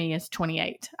flag for me is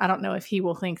 28. I don't know if he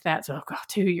will think that's, oh God,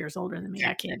 2 years older than me.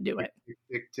 I can't do it.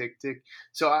 Tick, tick, tick.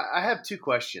 So I have two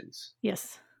questions.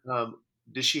 Yes.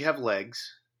 Does she have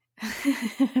legs?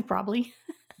 Probably.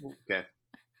 Okay.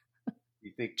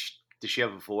 You think, does she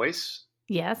have a voice?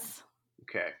 Yes.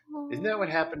 Okay. Isn't that what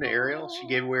happened to Ariel? She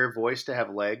gave away her voice to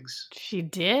have legs. She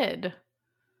did.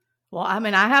 Well, I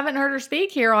mean, I haven't heard her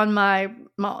speak here on my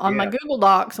Google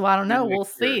Doc, so I don't know. We'll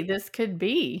see. This could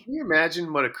be. Can you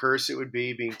imagine what a curse it would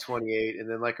be being 28 and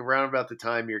then like around about the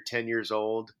time you're 10 years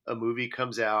old, a movie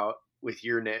comes out with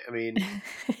your name? I mean,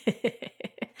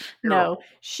 no,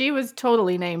 she was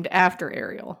totally named after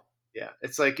Ariel. Yeah,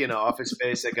 it's like in Office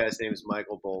Space. That guy's name is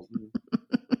Michael Bolton.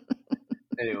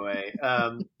 Anyway,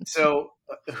 so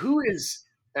who is?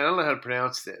 I don't know how to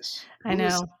pronounce this. I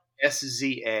know.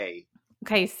 SZA.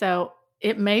 Okay, so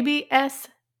it may be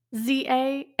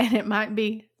SZA and it might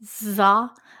be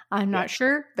ZA. I'm not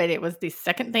sure, but it was the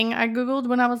second thing I Googled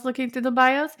when I was looking through the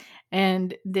bios.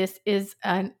 And this is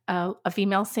a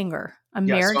female singer,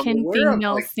 American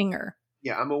female singer.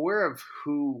 Yeah, I'm aware of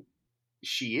who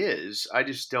she is. I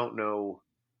just don't know,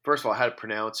 first of all, how to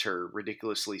pronounce her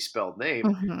ridiculously spelled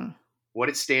name, what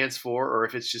it stands for, or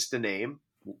if it's just a name,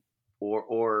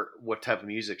 or what type of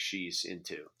music she's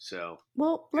into. So,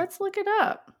 well, let's look it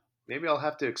up. Maybe I'll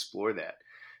have to explore that.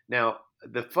 Now,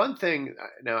 the fun thing,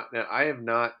 now I have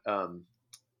not,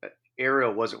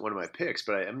 Ariel wasn't one of my picks,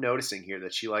 but I am noticing here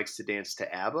that she likes to dance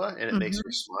to ABBA, and it makes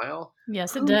her smile.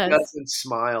 Yes, it does. Who doesn't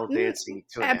smile dancing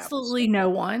to an Absolutely ABBA no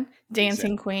one.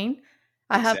 Dancing Queen.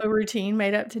 I have a routine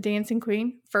made up to Dancing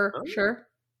Queen for sure.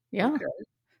 Yeah. Okay.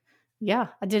 Yeah,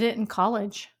 I did it in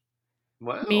college.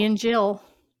 Wow. Me and Jill.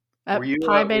 At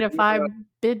Pi Beta Phi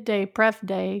bid day, pref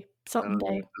day, something day.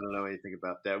 I don't know anything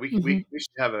about that. We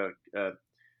should have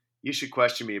you should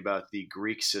question me about the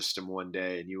Greek system one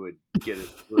day, and you would get a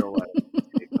real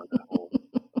take on that whole.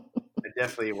 I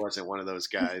definitely wasn't one of those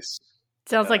guys.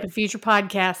 Sounds like a future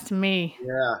podcast to me.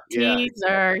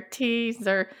 Yeah.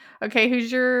 Teaser. Okay,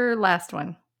 who's your last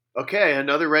one? Okay,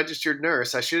 another registered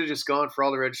nurse. I should have just gone for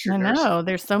all the registered nurses. I know,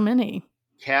 there's so many.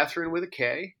 Catherine with a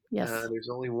K. Yes. There's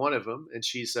only one of them, and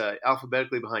she's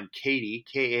alphabetically behind Katie,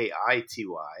 Kaity.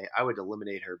 I would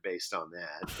eliminate her based on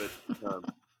that. But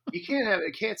you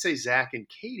can't say Zach and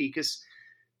Katie because,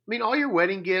 I mean, all your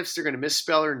wedding gifts, they're going to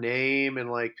misspell her name,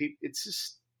 and like, it's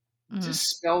just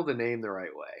spell the name the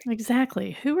right way.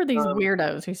 Exactly. Who are these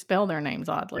weirdos who spell their names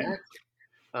oddly?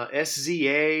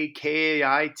 SZA, Kaity.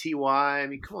 I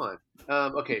mean, come on.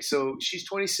 Okay, so she's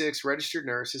 26, registered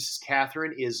nurse. This is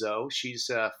Catherine Izzo. She's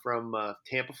from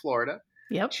Tampa, Florida.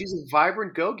 Yep. She's a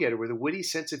vibrant go-getter with a witty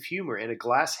sense of humor and a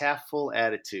glass-half-full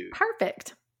attitude.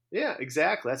 Perfect. Yeah,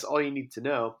 exactly. That's all you need to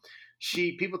know.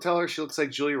 People tell her she looks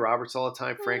like Julia Roberts all the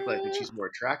time. Frankly, I think she's more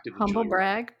attractive than Humble Julia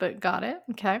brag, but got it.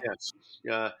 Okay.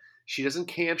 Yeah, She doesn't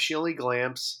camp. She only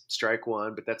glamps. Strike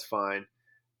one, but that's fine.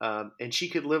 And she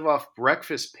could live off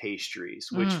breakfast pastries,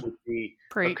 which would be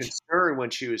a Preach. concern when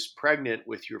she was pregnant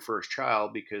with your first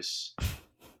child, because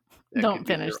that Don't could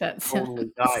be finish their that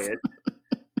only sentence.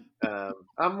 diet.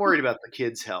 I'm worried about the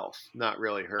kid's health, not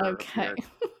really her. Okay.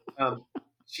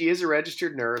 She is a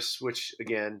registered nurse, which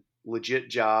again, legit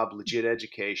job, legit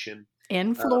education.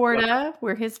 In Florida,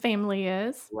 where his family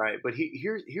is. Right, but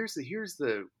here's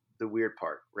the weird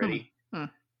part. Ready? Hmm.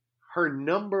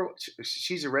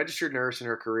 She's a registered nurse and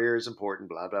her career is important,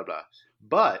 blah, blah, blah.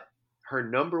 But her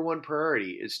number one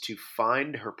priority is to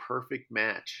find her perfect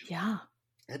match. Yeah.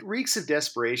 It reeks of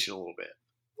desperation a little bit.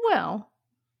 Well,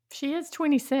 she is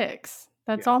 26.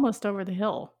 That's almost over the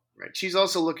hill. Right. She's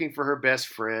also looking for her best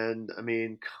friend. I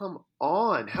mean, come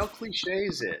on. How cliche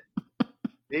is it?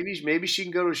 Maybe she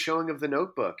can go to a showing of The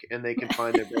Notebook and they can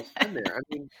find their best friend there. I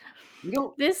mean, you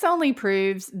don't. This only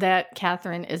proves that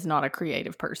Catherine is not a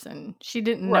creative person. She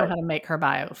didn't know how to make her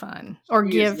bio fun or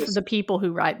give the people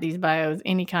who write these bios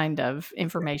any kind of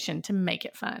information to make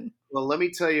it fun. Well, let me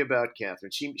tell you about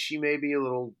Catherine. She may be a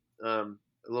little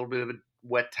bit of a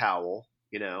wet towel,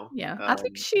 you know. Yeah, I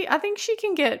think she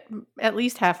can get at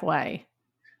least halfway.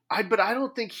 But I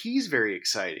don't think he's very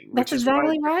exciting. That's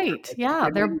exactly right. Yeah,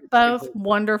 they're both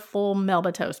wonderful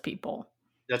Melba Toast people.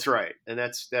 That's right, and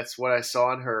that's what I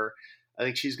saw in her. I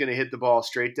think she's going to hit the ball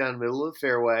straight down the middle of the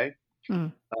fairway,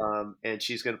 and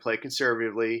she's going to play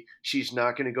conservatively. She's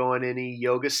not going to go on any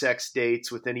yoga sex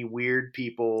dates with any weird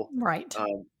people, right?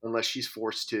 Unless she's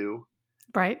forced to.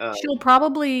 Right. She'll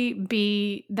probably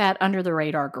be that under the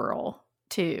radar girl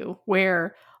too,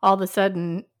 where all of a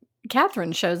sudden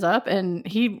Catherine shows up and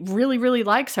he really, really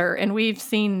likes her, and we've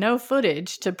seen no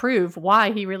footage to prove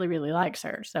why he really, really likes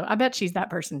her. So I bet she's that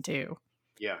person too.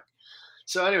 Yeah.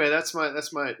 So anyway,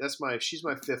 she's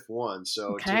my fifth one.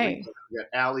 So okay. We got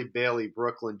Allie, Bailey,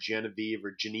 Brooklyn, Genevieve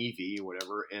or Genevieve,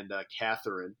 whatever, and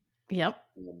Catherine. Yep.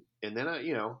 And then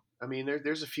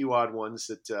there's a few odd ones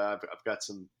that I've got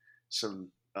some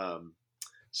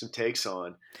takes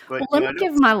on. But let me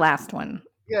give my last one.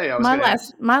 Yeah.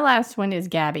 My last one is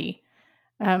Gabby.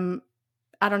 I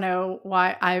don't know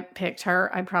why I picked her.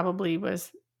 I probably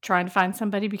was trying to find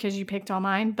somebody because you picked all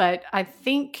mine, but I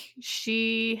think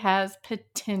she has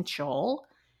potential.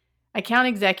 Account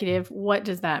executive, what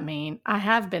does that mean? I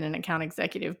have been an account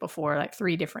executive before, like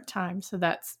 3 different times, so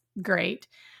that's great.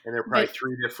 And there are probably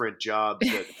 3 different jobs.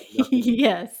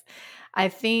 Yes. I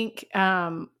think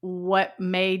what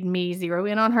made me zero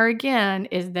in on her again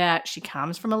is that she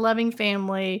comes from a loving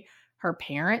family. Her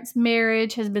parents'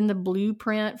 marriage has been the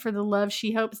blueprint for the love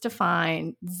she hopes to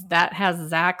find. That has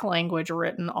Zach language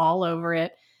written all over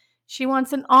it. She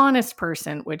wants an honest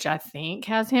person, which I think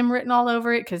has him written all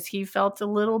over it because he felt a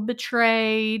little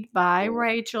betrayed by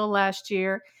Rachel last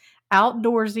year.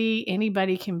 Outdoorsy.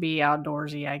 Anybody can be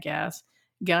outdoorsy, I guess.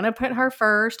 Gonna put her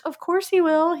first. Of course he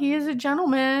will. He is a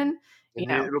gentleman.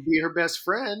 It'll be her best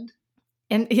friend.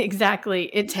 And exactly.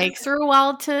 It takes her a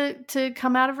while to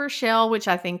come out of her shell, which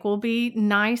I think will be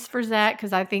nice for Zach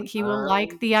because I think he will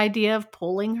like the idea of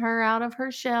pulling her out of her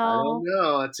shell. I don't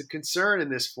know. It's a concern in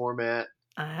this format.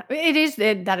 It is.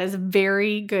 That is a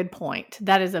very good point.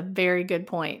 That is a very good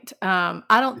point. I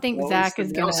don't think Zach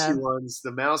is going to...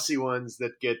 The mousy ones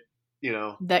that get,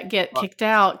 that get kicked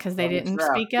out because they didn't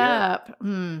speak up.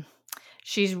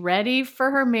 She's ready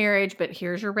for her marriage, but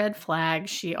here's your red flag.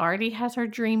 She already has her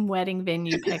dream wedding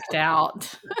venue picked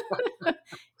out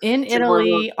in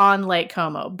Italy on Lake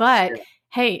Como. But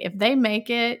hey, if they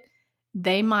make it,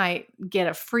 they might get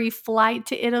a free flight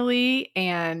to Italy.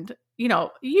 And,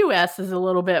 U.S. is a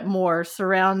little bit more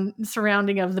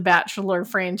surrounding of the Bachelor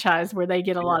franchise where they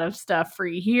get a lot of stuff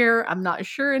free here. I'm not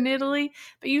sure in Italy,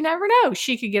 but you never know.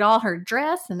 She could get all her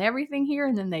dress and everything here,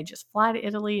 and then they just fly to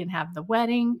Italy and have the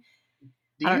wedding.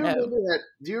 Do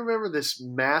you remember this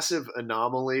massive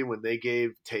anomaly when they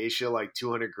gave Tayshia like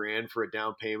 $200,000 for a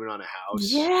down payment on a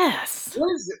house? Yes.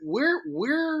 What is it?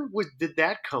 Where did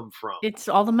that come from? It's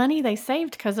all the money they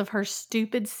saved because of her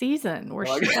stupid season where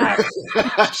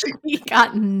she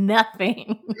got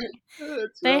nothing.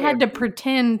 They had to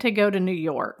pretend to go to New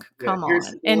York. Come on.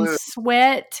 And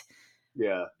sweat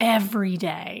every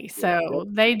day. So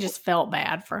they just felt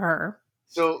bad for her.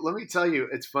 So let me tell you,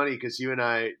 it's funny because you and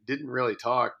I didn't really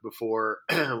talk before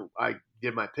I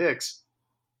did my picks.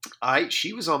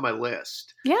 She was on my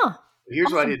list. Yeah.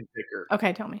 Here's why I didn't pick her.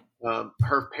 Okay, tell me.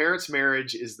 Her parents'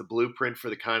 marriage is the blueprint for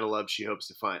the kind of love she hopes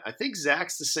to find. I think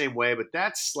Zach's the same way, but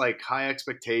that's like high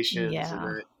expectations. Yeah.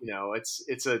 And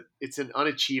it's an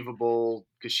unachievable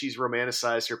because she's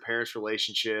romanticized her parents'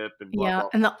 relationship and blah, blah, blah.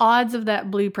 And the odds of that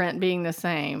blueprint being the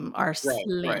same are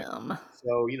slim. Right.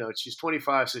 So, she's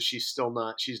 25, so she's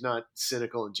not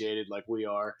cynical and jaded like we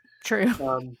are. True.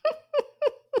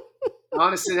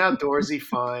 Honest and outdoorsy,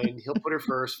 fine. He'll put her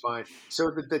first, fine.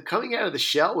 So the coming out of the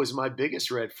shell was my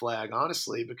biggest red flag,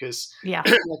 honestly, because Yeah.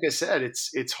 like I said,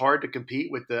 it's hard to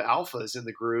compete with the alphas in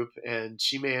the group, and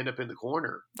she may end up in the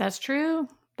corner. That's true.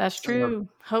 That's true.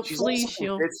 Hopefully She's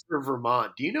also from Pittsburgh,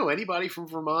 Vermont. Do you know anybody from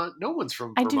Vermont? No one's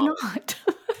from I Vermont. do not.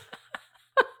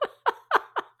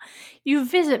 You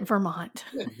visit Vermont.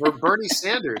 Yeah, Bernie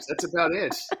Sanders. That's about it.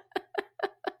 It's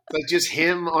like just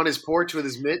him on his porch with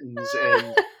his mittens,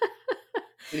 and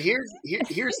here's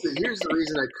the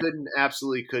reason I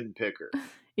absolutely couldn't pick her.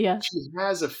 Yeah. She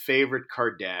has a favorite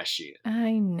Kardashian.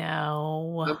 I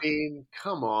know. I mean,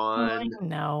 come on.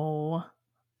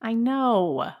 I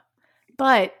know.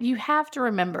 But you have to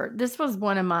remember, this was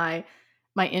one of my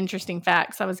interesting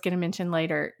facts I was going to mention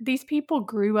later. These people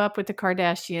grew up with the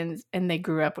Kardashians and they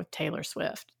grew up with Taylor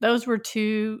Swift. Those were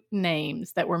two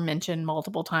names that were mentioned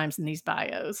multiple times in these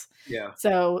bios. Yeah.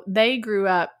 So they grew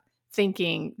up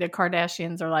thinking the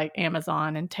Kardashians are like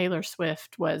Amazon and Taylor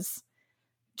Swift was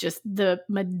just the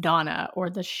Madonna or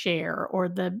the Cher or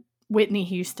the Whitney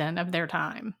Houston of their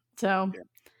time. So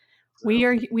we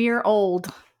are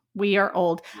old. We are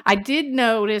old. I did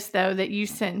notice, though, that you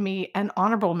sent me an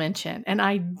honorable mention, and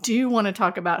I do want to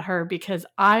talk about her because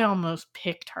I almost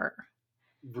picked her.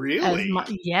 Really?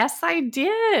 Yes, I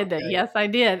did. Okay. Yes, I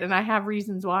did, and I have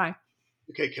reasons why.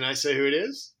 Okay, can I say who it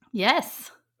is?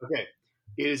 Yes. Okay,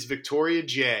 it is Victoria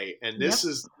J, and this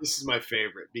is my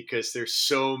favorite because there's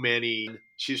so many.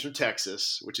 She's from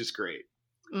Texas, which is great.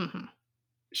 Mm-hmm.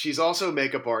 She's also a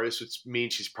makeup artist, which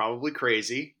means she's probably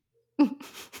crazy.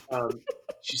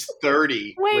 She's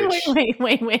 30. Wait.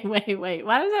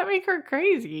 Why does that make her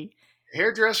crazy?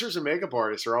 Hairdressers and makeup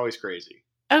artists are always crazy.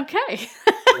 Okay.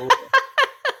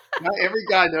 Not every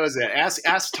guy knows that.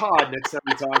 Ask Todd next time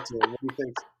you talk to him. What do you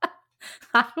think?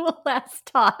 I will ask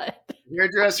Todd.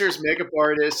 Hairdressers, makeup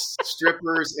artists,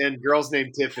 strippers, and girls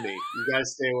named Tiffany. You got to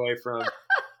stay away from.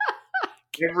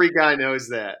 Every guy knows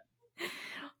that.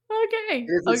 Okay.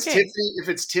 If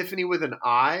it's Tiffany with an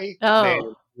I,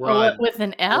 man, run. With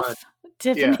an F? Run.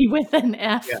 Tiffany with an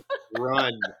F? Yeah,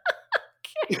 run.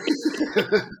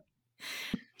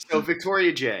 So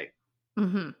Victoria J.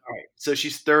 Mm-hmm. All right. So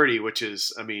she's 30, which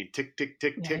is, tick, tick,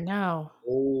 tick, tick. I know.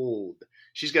 Old.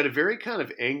 She's got a very kind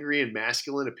of angry and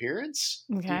masculine appearance.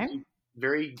 Okay.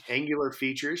 Very angular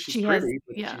features. She's pretty,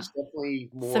 but she's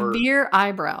definitely more severe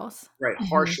eyebrows. Right.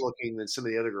 Harsh looking than some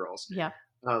of the other girls. Yeah.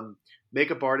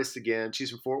 Makeup artist again.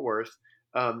 She's from Fort Worth.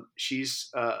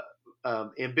 She's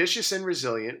ambitious and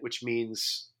resilient, which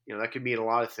means, that could mean a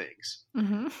lot of things.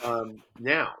 Mm-hmm.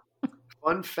 Now,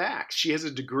 fun fact, she has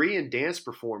a degree in dance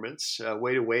performance,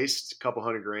 way to waste a couple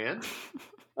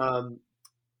 $100,000.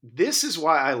 This is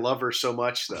why I love her so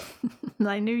much, though.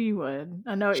 I knew you would.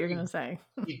 I know what you're going to say.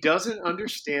 She doesn't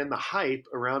understand the hype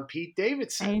around Pete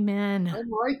Davidson. Amen.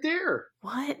 I'm right there.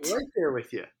 What? Right there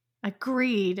with you.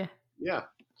 Agreed. Yeah.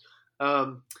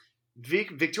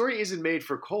 Victoria isn't made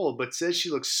for cold, but says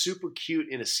she looks super cute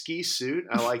in a ski suit.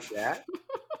 I like that.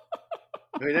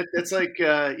 That's like,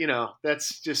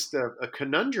 that's just a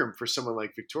conundrum for someone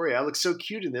like Victoria. I look so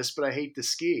cute in this, but I hate to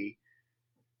ski.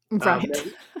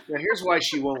 Right. Now, here's why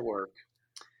she won't work.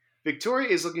 Victoria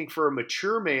is looking for a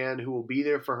mature man who will be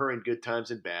there for her in good times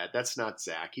and bad. That's not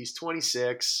Zach. He's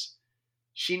 26.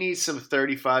 She needs some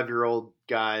 35-year-old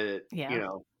guy that,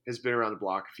 has been around the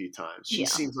block a few times. She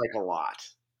seems like a lot.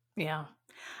 Yeah.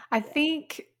 I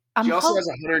think she also has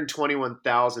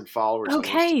 121,000 followers.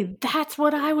 Okay, that's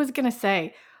what I was going to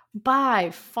say.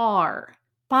 By far,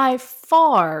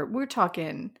 we're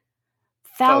talking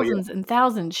thousands and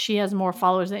thousands. She has more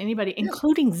followers than anybody,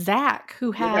 including Zach,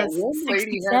 who has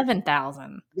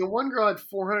 67,000. The one girl had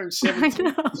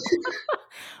 417.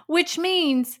 Which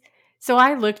means, so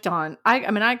I looked on.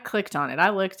 I clicked on it. I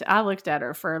looked at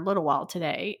her for a little while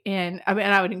today, and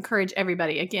I would encourage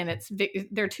everybody. Again,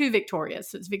 there are two Victorias.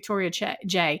 So it's Victoria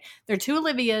J. There are two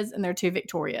Olivias and there are two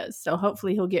Victorias. So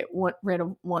hopefully he'll get rid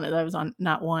of one of those on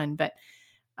not one, but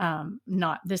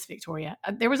not this Victoria.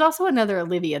 There was also another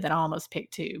Olivia that I almost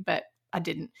picked too, but I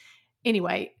didn't.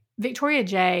 Anyway, Victoria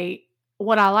J.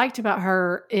 What I liked about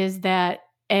her is that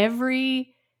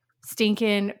every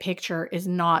stinking picture is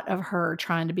not of her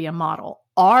trying to be a model.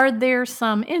 Are there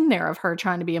some in there of her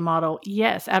trying to be a model?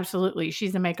 Yes, absolutely.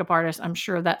 She's a makeup artist. I'm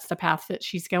sure that's the path that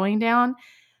she's going down.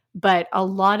 But a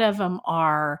lot of them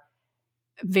are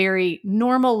very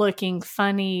normal looking,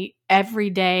 funny,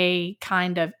 everyday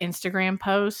kind of Instagram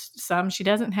posts. Some she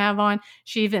doesn't have on.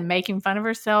 She even making fun of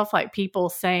herself, like people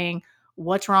saying,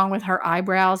 what's wrong with her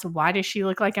eyebrows? Why does she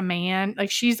look like a man?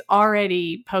 Like, she's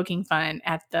already poking fun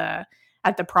at the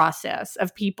process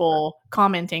of people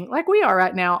commenting like we are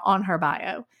right now on her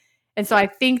bio. And so I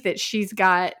think that she's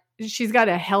got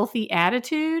a healthy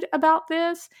attitude about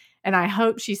this, and I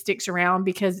hope she sticks around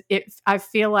because I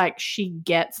feel like she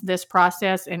gets this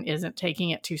process and isn't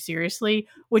taking it too seriously,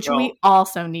 which we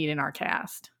also need in our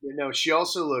cast. She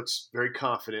also looks very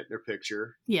confident in her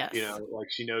picture. Yes. Like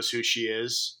she knows who she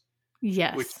is.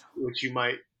 Yes. Which you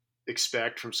might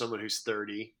expect from someone who's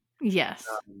 30. Yes.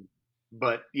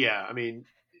 But yeah, I mean,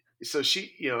 so she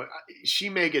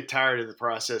may get tired of the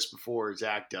process before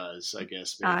Zach does, I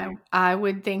guess. Maybe. I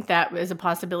would think that is a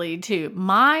possibility too.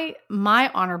 My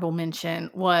honorable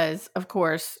mention was, of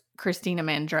course, Christina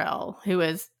Mandrell, who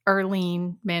is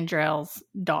Erlene Mandrell's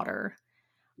daughter.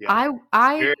 Yeah.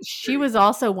 She was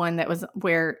also one that was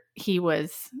where he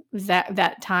was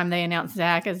that time they announced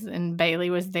Zach and Bailey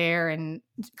was there and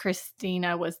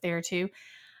Christina was there too.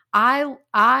 I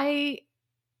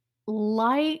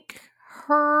like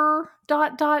her ...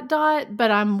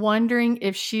 but I'm wondering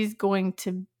if she's going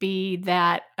to be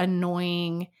that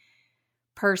annoying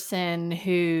person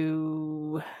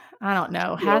who, I don't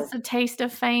know, has a taste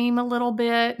of fame a little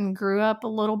bit and grew up a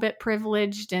little bit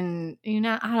privileged, and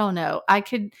I don't know.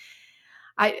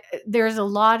 There's a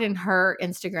lot in her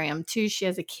Instagram too. She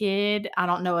has a kid. I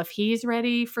don't know if he's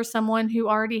ready for someone who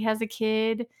already has a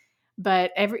kid.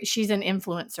 But she's an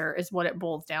influencer is what it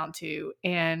boils down to.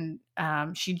 And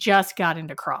she just got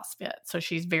into CrossFit. So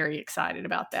she's very excited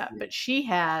about that. But she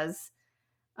has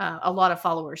a lot of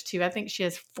followers too. I think she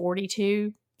has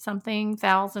 42-something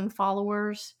thousand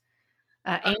followers.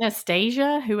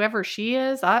 Anastasia, whoever she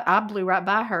is, I blew right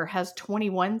by her, has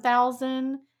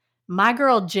 21,000. My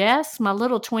girl Jess, my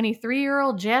little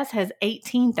 23-year-old Jess, has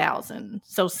 18,000.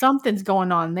 So something's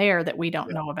going on there that we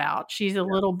don't know about. She's a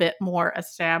little bit more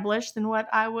established than what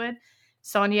I would.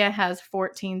 Sonia has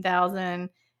 14,000,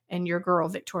 and your girl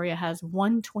Victoria has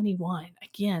 121.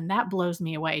 Again, that blows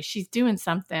me away. She's doing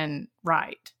something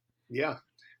right. Yeah.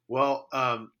 Well,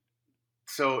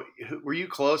 so were you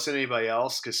close to anybody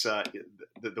else? Because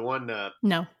the one...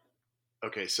 No.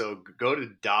 Okay, so go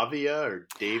to Davia or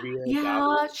Davia. Yeah,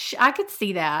 Davia. I could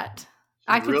see that.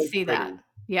 I could really see that.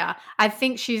 Yeah, I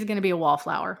think she's going to be a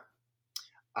wallflower.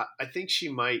 I think she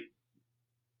might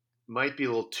be a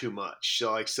little too much.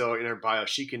 So in her bio,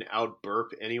 she can out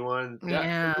burp anyone.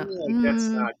 That's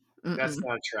not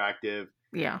attractive.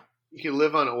 Yeah. You can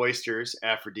live on oysters,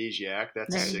 aphrodisiac.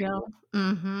 That's there you go.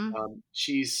 Mm-hmm.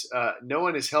 She's no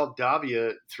one has helped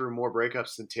Davia through more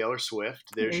breakups than Taylor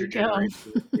Swift. There's your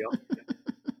generation.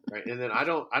 Right, and then I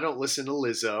don't listen to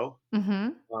Lizzo.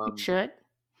 Mm-hmm. You should.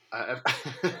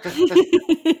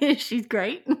 She's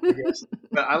great. I guess.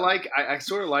 But I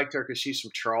sort of liked her because she's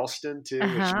from Charleston too.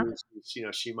 Uh-huh.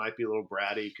 She might be a little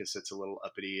bratty because it's a little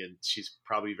uppity, and she's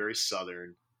probably very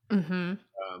Southern. Mm-hmm.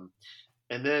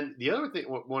 And then the other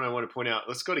one I want to point out,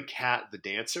 let's go to Kat the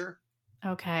dancer.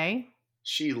 Okay.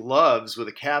 She loves, with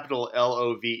a capital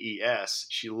LOVES,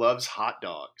 she loves hot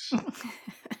dogs.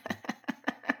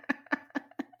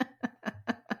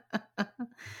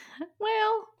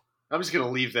 Well, I'm just going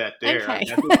to leave that there. Okay.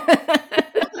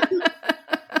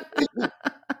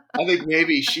 I think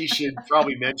maybe she should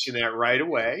probably mention that right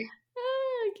away.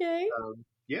 Okay.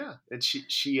 Yeah, and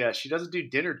she doesn't do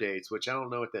dinner dates, which I don't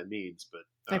know what that means, but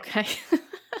okay.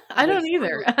 I don't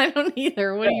either.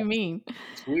 What do you mean?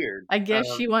 It's weird. I guess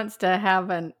she wants to have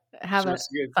a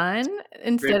fun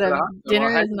instead of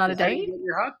dinner is not a date. You get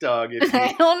your hot dog.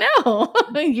 I don't know.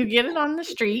 You get it on the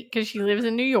street because she lives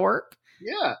in New York.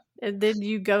 Yeah. And then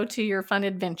you go to your fun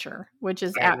adventure, which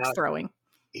is axe throwing.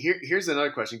 Here's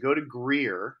another question. Go to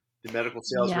Greer, the medical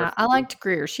sales rep. I liked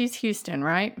Greer. She's Houston,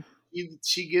 right?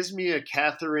 She gives me a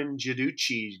Catherine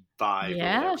Giudice vibe.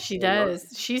 Yeah, she does.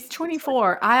 She's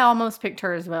 24. I almost picked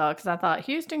her as well because I thought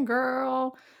Houston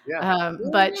girl. Yeah.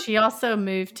 But she also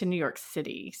moved to New York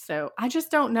City. So I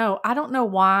just don't know. I don't know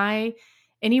why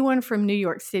anyone from New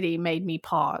York City made me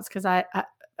pause because I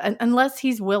unless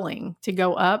he's willing to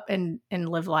go up and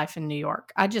live life in New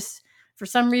York. For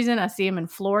some reason, I see him in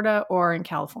Florida or in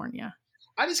California.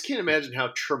 I just can't imagine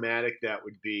how traumatic that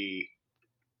would be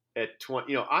at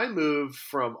 20. I moved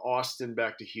from Austin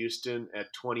back to Houston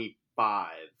at 25.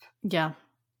 Yeah.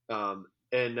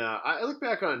 And I look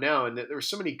back on it now, and there were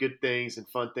so many good things and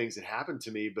fun things that happened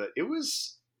to me, but it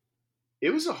was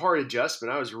a hard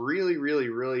adjustment. I was really, really,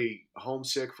 really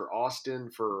homesick for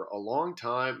Austin for a long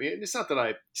time. And it's not that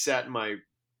I sat in my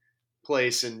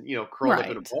place and, curled up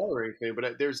in a ball or anything,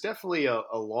 but there's definitely a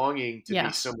longing to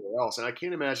be somewhere else. And I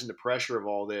can't imagine the pressure of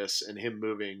all this and him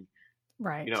moving,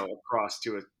 across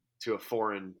to a to a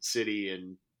foreign city,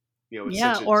 and it's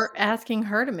Yeah, such a or asking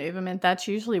her to move him, and that's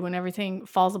usually when everything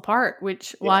falls apart,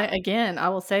 which why again, I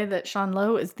will say that Sean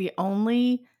Lowe is the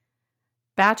only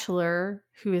bachelor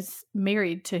who is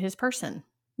married to his person.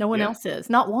 No one else is.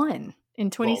 Not one in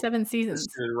 27 seasons.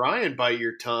 Did Ryan bite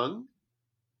your tongue?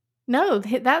 No,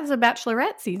 that was a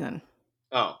bachelorette season.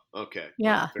 Oh, okay.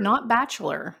 Yeah, not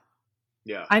bachelor.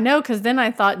 Yeah. I know, because then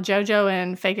I thought JoJo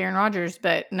and fake Aaron Rodgers,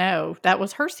 but no, that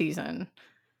was her season.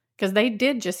 Because they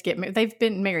did just get married. They've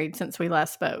been married since we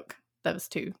last spoke. Those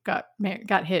two got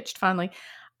hitched finally.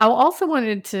 I also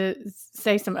wanted to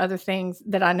say some other things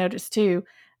that I noticed too.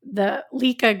 The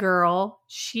Lika girl,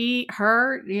 you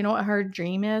know what her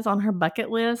dream is on her bucket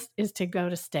list is to go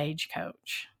to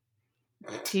Stagecoach.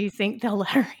 Do you think they'll let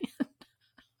her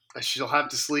in? She'll have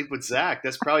to sleep with Zach.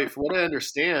 That's probably, from what I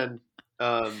understand,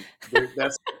 that's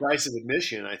the price of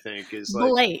admission, I think, is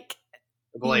like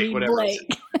Blake, whatever. Blake.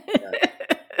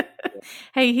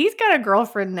 Hey, he's got a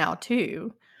girlfriend now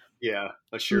too. Yeah,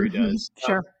 I'm sure he does.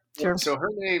 Sure. So her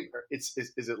name, is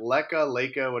it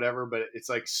Leka, whatever, but it's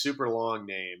like super long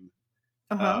name.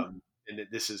 And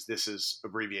this is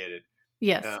abbreviated.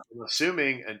 Yes. I'm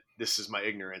assuming, and this is my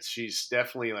ignorance, she's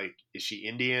definitely is she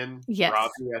Indian? Yes.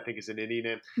 Ravi, I think, is an Indian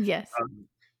name. Yes.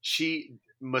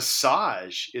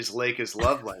 Massage is Leka's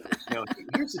love language. Now,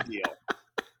 here's the deal.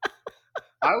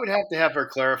 I would have to have her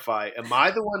clarify, am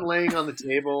I the one laying on the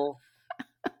table?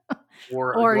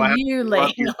 Or you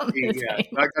laying on the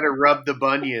table? I got to rub the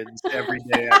bunions every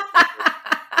day.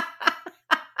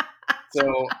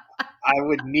 So I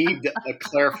would need a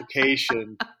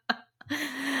clarification.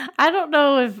 I don't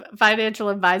know if financial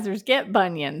advisors get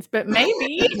bunions, but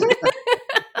maybe.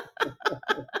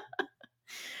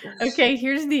 Okay,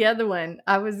 here's the other one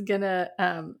I was going to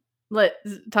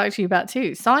talk to you about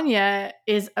too. Sonia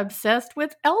is obsessed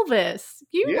with Elvis.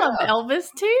 You love Elvis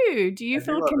too. Do you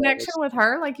feel a connection with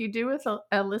her like you do with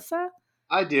Alyssa?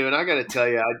 I do, and I got to tell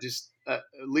you, I just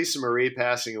Lisa Marie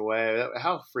passing away.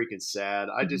 How freaking sad!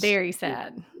 Very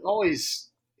sad. Always,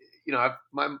 I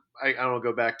don't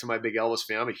go back to my big Elvis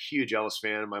fan. I'm a huge Elvis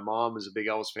fan, and my mom is a big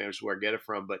Elvis fan, which is where I get it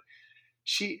from. But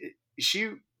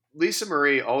Lisa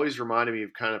Marie always reminded me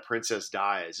of kind of Princess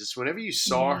Dias. Just whenever you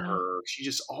saw her, she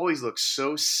just always looked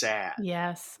so sad.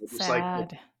 Yes, sad.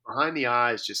 Like behind the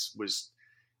eyes just was.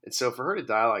 And so for her to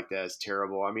die like that is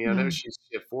terrible. I mean, I know she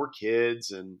had 4 kids,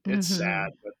 and it's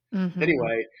sad. But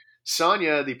anyway,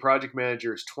 Sonia, the project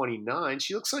manager, is 29.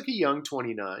 She looks like a young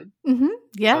 29.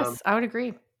 Yes, I would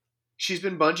agree. She's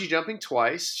been bungee jumping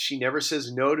twice. She never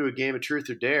says no to a game of truth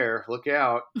or dare. Look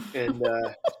out. And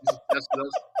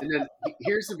and then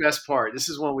here's the best part. This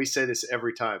is when we say this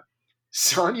every time.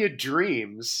 Sonia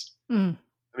dreams. I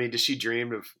mean, does she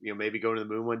dream of maybe going to the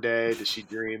moon one day? Does she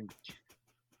dream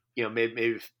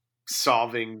maybe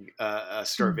solving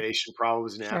starvation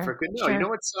problems in Africa? No, you know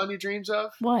what Sonia dreams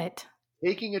of? What?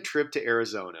 Taking a trip to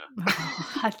Arizona.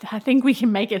 I think we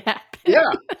can make it happen. Yeah.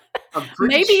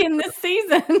 Maybe in this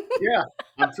season. Yeah,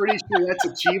 I'm pretty sure that's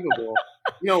achievable.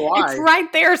 You know why? It's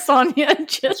right there, Sonia.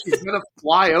 She's going to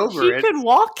fly over it. She could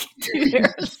walk to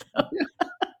Arizona.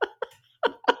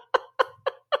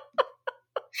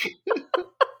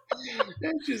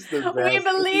 That's just the best. We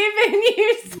believe in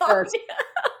you, Sonia.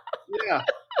 Yeah.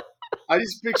 I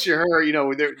just picture her,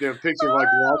 with their picture of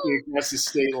walking across the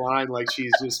state line like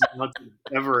she's just mounted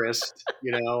Everest,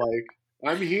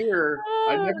 I'm here.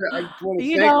 I want to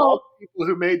thank all the people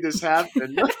who made this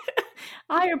happen.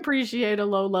 I appreciate a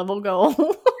low-level goal.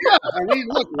 Yeah, I mean,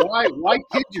 look, why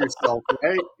kid yourself,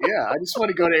 right? Yeah, I just want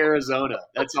to go to Arizona.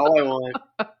 That's all I want.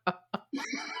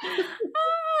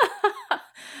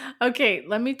 Okay,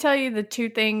 let me tell you the 2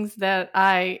 things that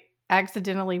I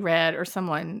accidentally read or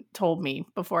someone told me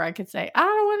before I could say, I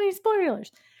don't want any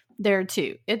spoilers. There are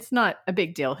 2. It's not a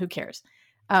big deal. Who cares?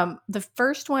 The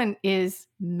first one is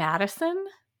Madison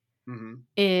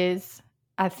is,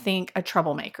 I think, a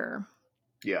troublemaker.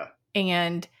 Yeah.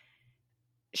 And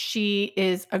she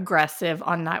is aggressive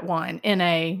on night 1 in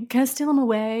a, can I steal him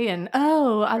away? And,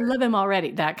 I love him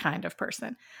already. That kind of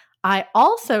person. I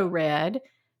also read,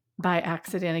 by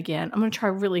accident again, I'm going to try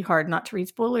really hard not to read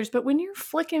spoilers, but when you're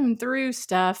flicking through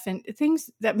stuff and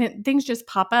things just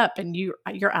pop up and your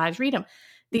eyes read them.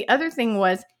 The other thing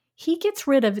was he gets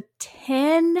rid of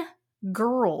 10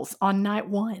 girls on night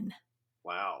 1.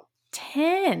 Wow.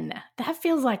 10. That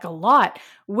feels like a lot,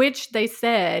 which they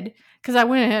said, because I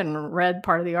went ahead and read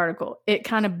part of the article, it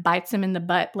kind of bites him in the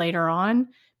butt later on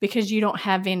because you don't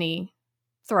have any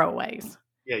throwaways.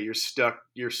 Yeah, you're stuck.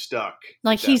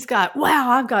 Like he's got,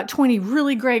 I've got 20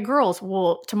 really great girls.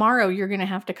 Well, tomorrow you're going to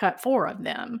have to cut 4 of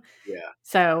them. Yeah.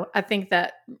 So I think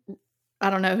that I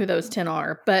don't know who those 10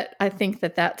 are, but I think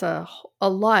that that's a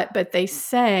lot. But they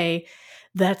say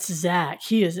that's Zach.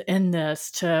 He is in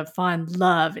this to find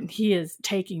love, and he is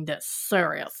taking this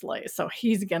seriously. So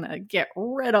he's going to get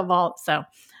rid of all. So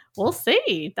we'll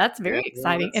see. That's very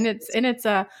exciting. And it's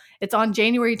on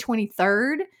January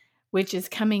 23rd, which is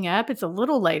coming up. It's a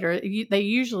little later. They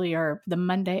usually are the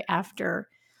Monday after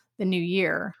the new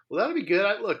year. Well, that'll be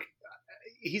good. Look,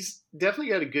 he's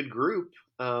definitely got a good group.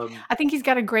 I think he's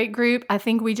got a great group. I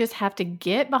think we just have to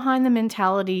get behind the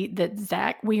mentality that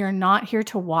Zach, we are not here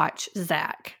to watch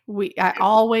Zach. I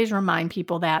always remind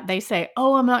people that. They say,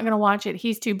 oh, I'm not going to watch it.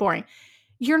 He's too boring.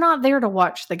 You're not there to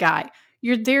watch the guy.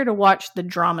 You're there to watch the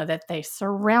drama that they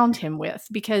surround him with,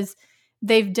 because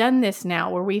they've done this now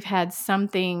where we've had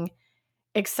something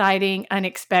exciting,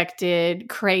 unexpected,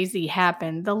 crazy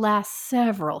happen the last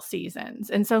several seasons.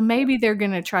 And so maybe they're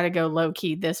going to try to go low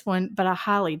key this one, but I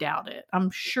highly doubt it. I'm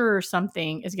sure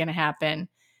something is going to happen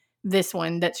this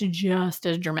one that's just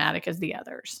as dramatic as the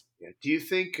others. Yeah. Do you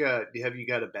think, have you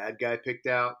got a bad guy picked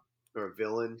out or a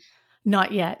villain?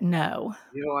 Not yet. No.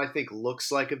 You know, I think looks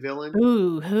like a villain.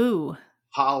 Ooh, who?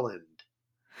 Holland.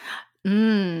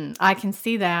 I can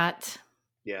see that.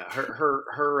 Yeah,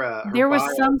 her there was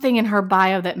bio, something in her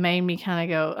bio that made me kind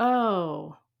of go,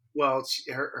 oh. Well,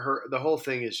 the whole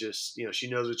thing is just, she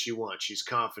knows what she wants. She's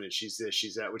confident. She's this,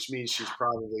 she's that, which means she's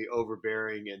probably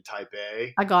overbearing and type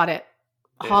A. I got it.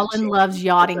 Holland loves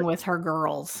yachting with her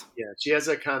girls. Yeah, she has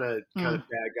that kind of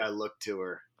bad guy look to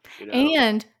her.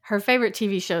 And her favorite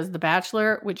TV show is The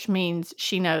Bachelor, which means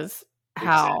she knows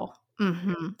how.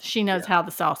 She knows how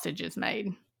the sausage is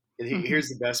made. And here's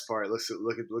the best part.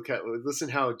 Listen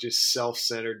how just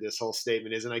self-centered this whole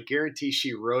statement is. And I guarantee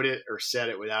she wrote it or said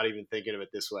it without even thinking of it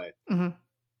this way.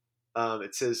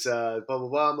 It says, blah, blah,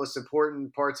 blah, most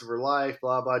important parts of her life,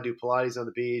 blah, blah, do Pilates on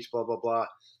the beach, blah, blah, blah.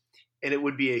 And it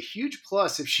would be a huge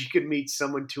plus if she could meet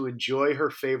someone to enjoy her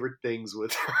favorite things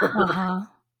with her.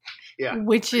 Yeah.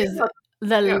 Which is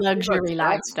the luxury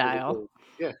lifestyle.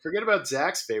 Yeah. Forget about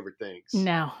Zach's favorite things.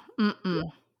 No. Yeah.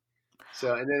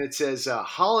 So, and then it says,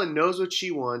 Holland knows what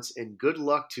she wants, and good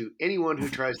luck to anyone who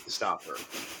tries to stop her.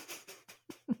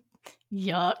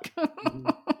 Yuck.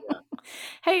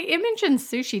 Hey, it mentioned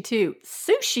sushi too.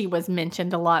 Sushi was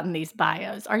mentioned a lot in these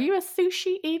bios. Are you a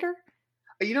sushi eater?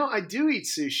 I do eat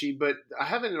sushi, but I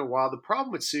haven't in a while. The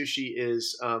problem with sushi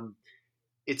is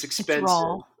it's expensive. It's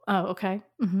raw. Oh, okay.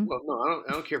 Well, no,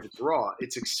 I don't care if it's raw.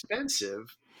 It's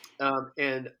expensive,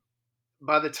 and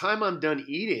by the time I'm done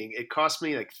eating, it costs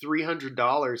me like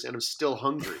 $300, and I'm still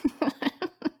hungry.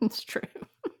 It's true.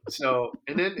 So,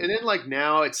 and then like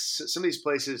now, it's some of these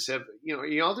places have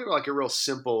I'll do like a real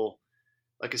simple,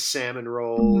 like a salmon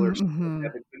roll or something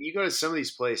like that. But you go to some of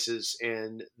these places,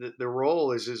 and the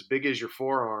roll is as big as your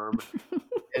forearm,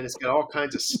 and it's got all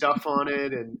kinds of stuff on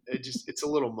it, and it's a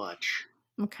little much.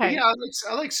 Okay. But yeah,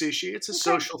 I like sushi. It's a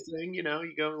social thing, you go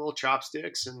with little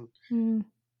chopsticks and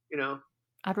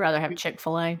I'd rather have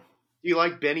Chick-fil-A. Do you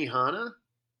like Benihana?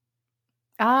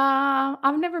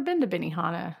 I've never been to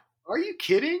Benihana. Are you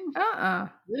kidding?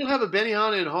 They don't have a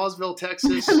Benihana in Hallsville,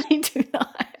 Texas. They do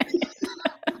not.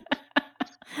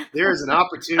 There is an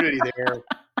opportunity there.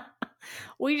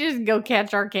 We just go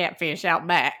catch our catfish out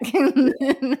back and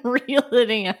reel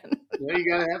it in.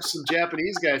 You got to have some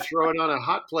Japanese guy throw it on a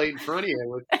hot plate in front of you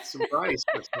with some rice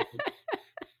or something.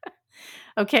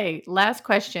 Okay, last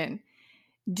question.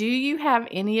 Do you have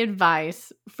any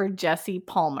advice for Jesse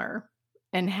Palmer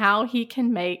and how he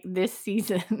can make this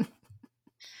season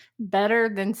better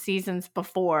than seasons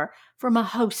before from a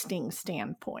hosting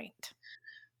standpoint?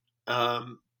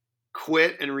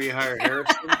 Quit and rehire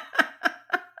Harrison.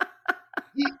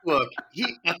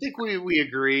 I think we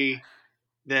agree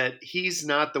that he's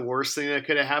not the worst thing that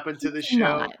could have happened to the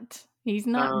show. He's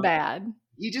not bad.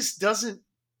 He just doesn't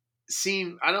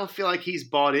seem. I don't feel like he's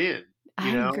bought in.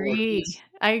 I agree.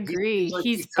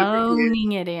 He's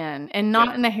phoning it in, and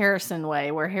not in the Harrison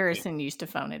way, where Harrison used to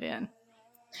phone it in.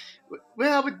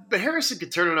 Well, but Harrison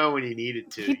could turn it on when he needed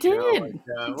to. He did.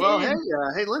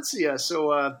 Hey, Lindsay.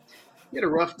 So you had a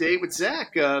rough date with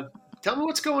Zach. Tell me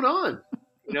what's going on.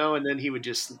 And then he would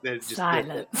just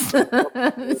silence,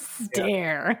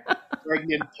 stare,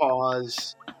 pregnant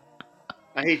pause.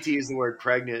 I hate to use the word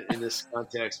pregnant in this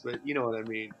context, but you know what I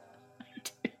mean.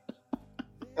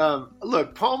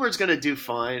 Look, Palmer's going to do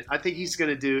fine. I think he's going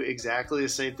to do exactly the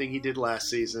same thing he did last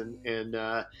season. And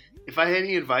if I had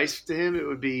any advice to him, it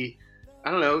would be,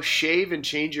 I don't know, shave and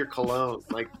change your cologne.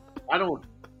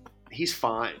 He's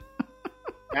fine.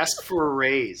 Ask for a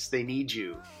raise. They need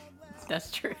you.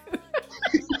 That's true.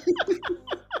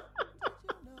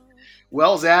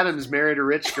 Wells Adams married a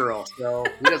rich girl, so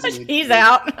he doesn't need He's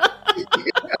out.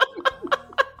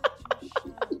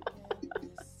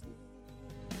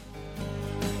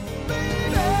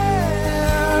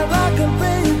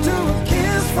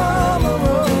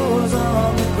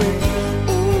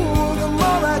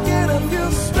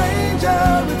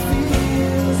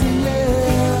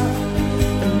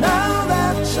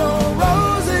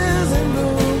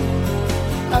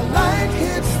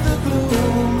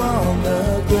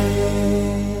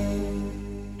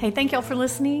 Hey, thank y'all for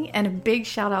listening, and a big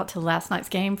shout out to last night's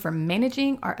game for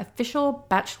managing our official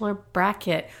Bachelor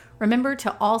bracket. Remember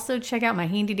to also check out my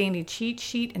handy dandy cheat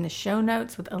sheet in the show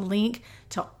notes with a link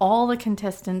to all the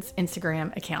contestants'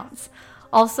 Instagram accounts.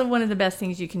 Also, one of the best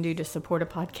things you can do to support a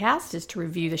podcast is to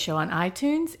review the show on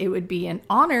iTunes. It would be an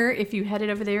honor if you headed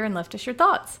over there and left us your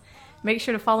thoughts. Make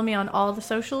sure to follow me on all the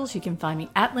socials. You can find me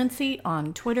at Lindsay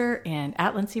on Twitter and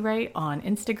at Lindsay Ray on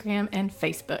Instagram and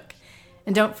Facebook.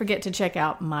 And don't forget to check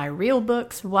out my real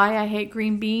books, Why I Hate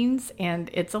Green Beans, and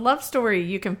It's a Love Story.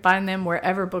 You can find them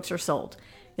wherever books are sold.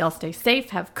 Y'all stay safe,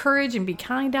 have courage, and be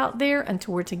kind out there.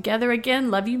 Until we're together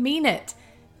again, love you, mean it.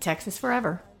 Texas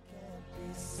forever.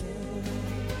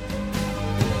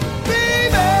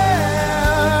 Baby,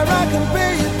 I can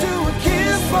pay you to a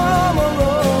kiss from a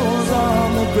rose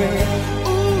on the grave.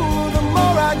 Ooh, the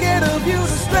more I get of you, the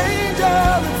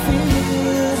stranger it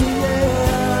feels,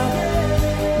 yeah.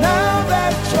 Now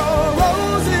that your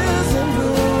rose is in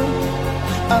bloom,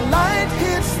 a light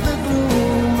hits the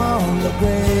gloom on the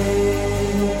grave.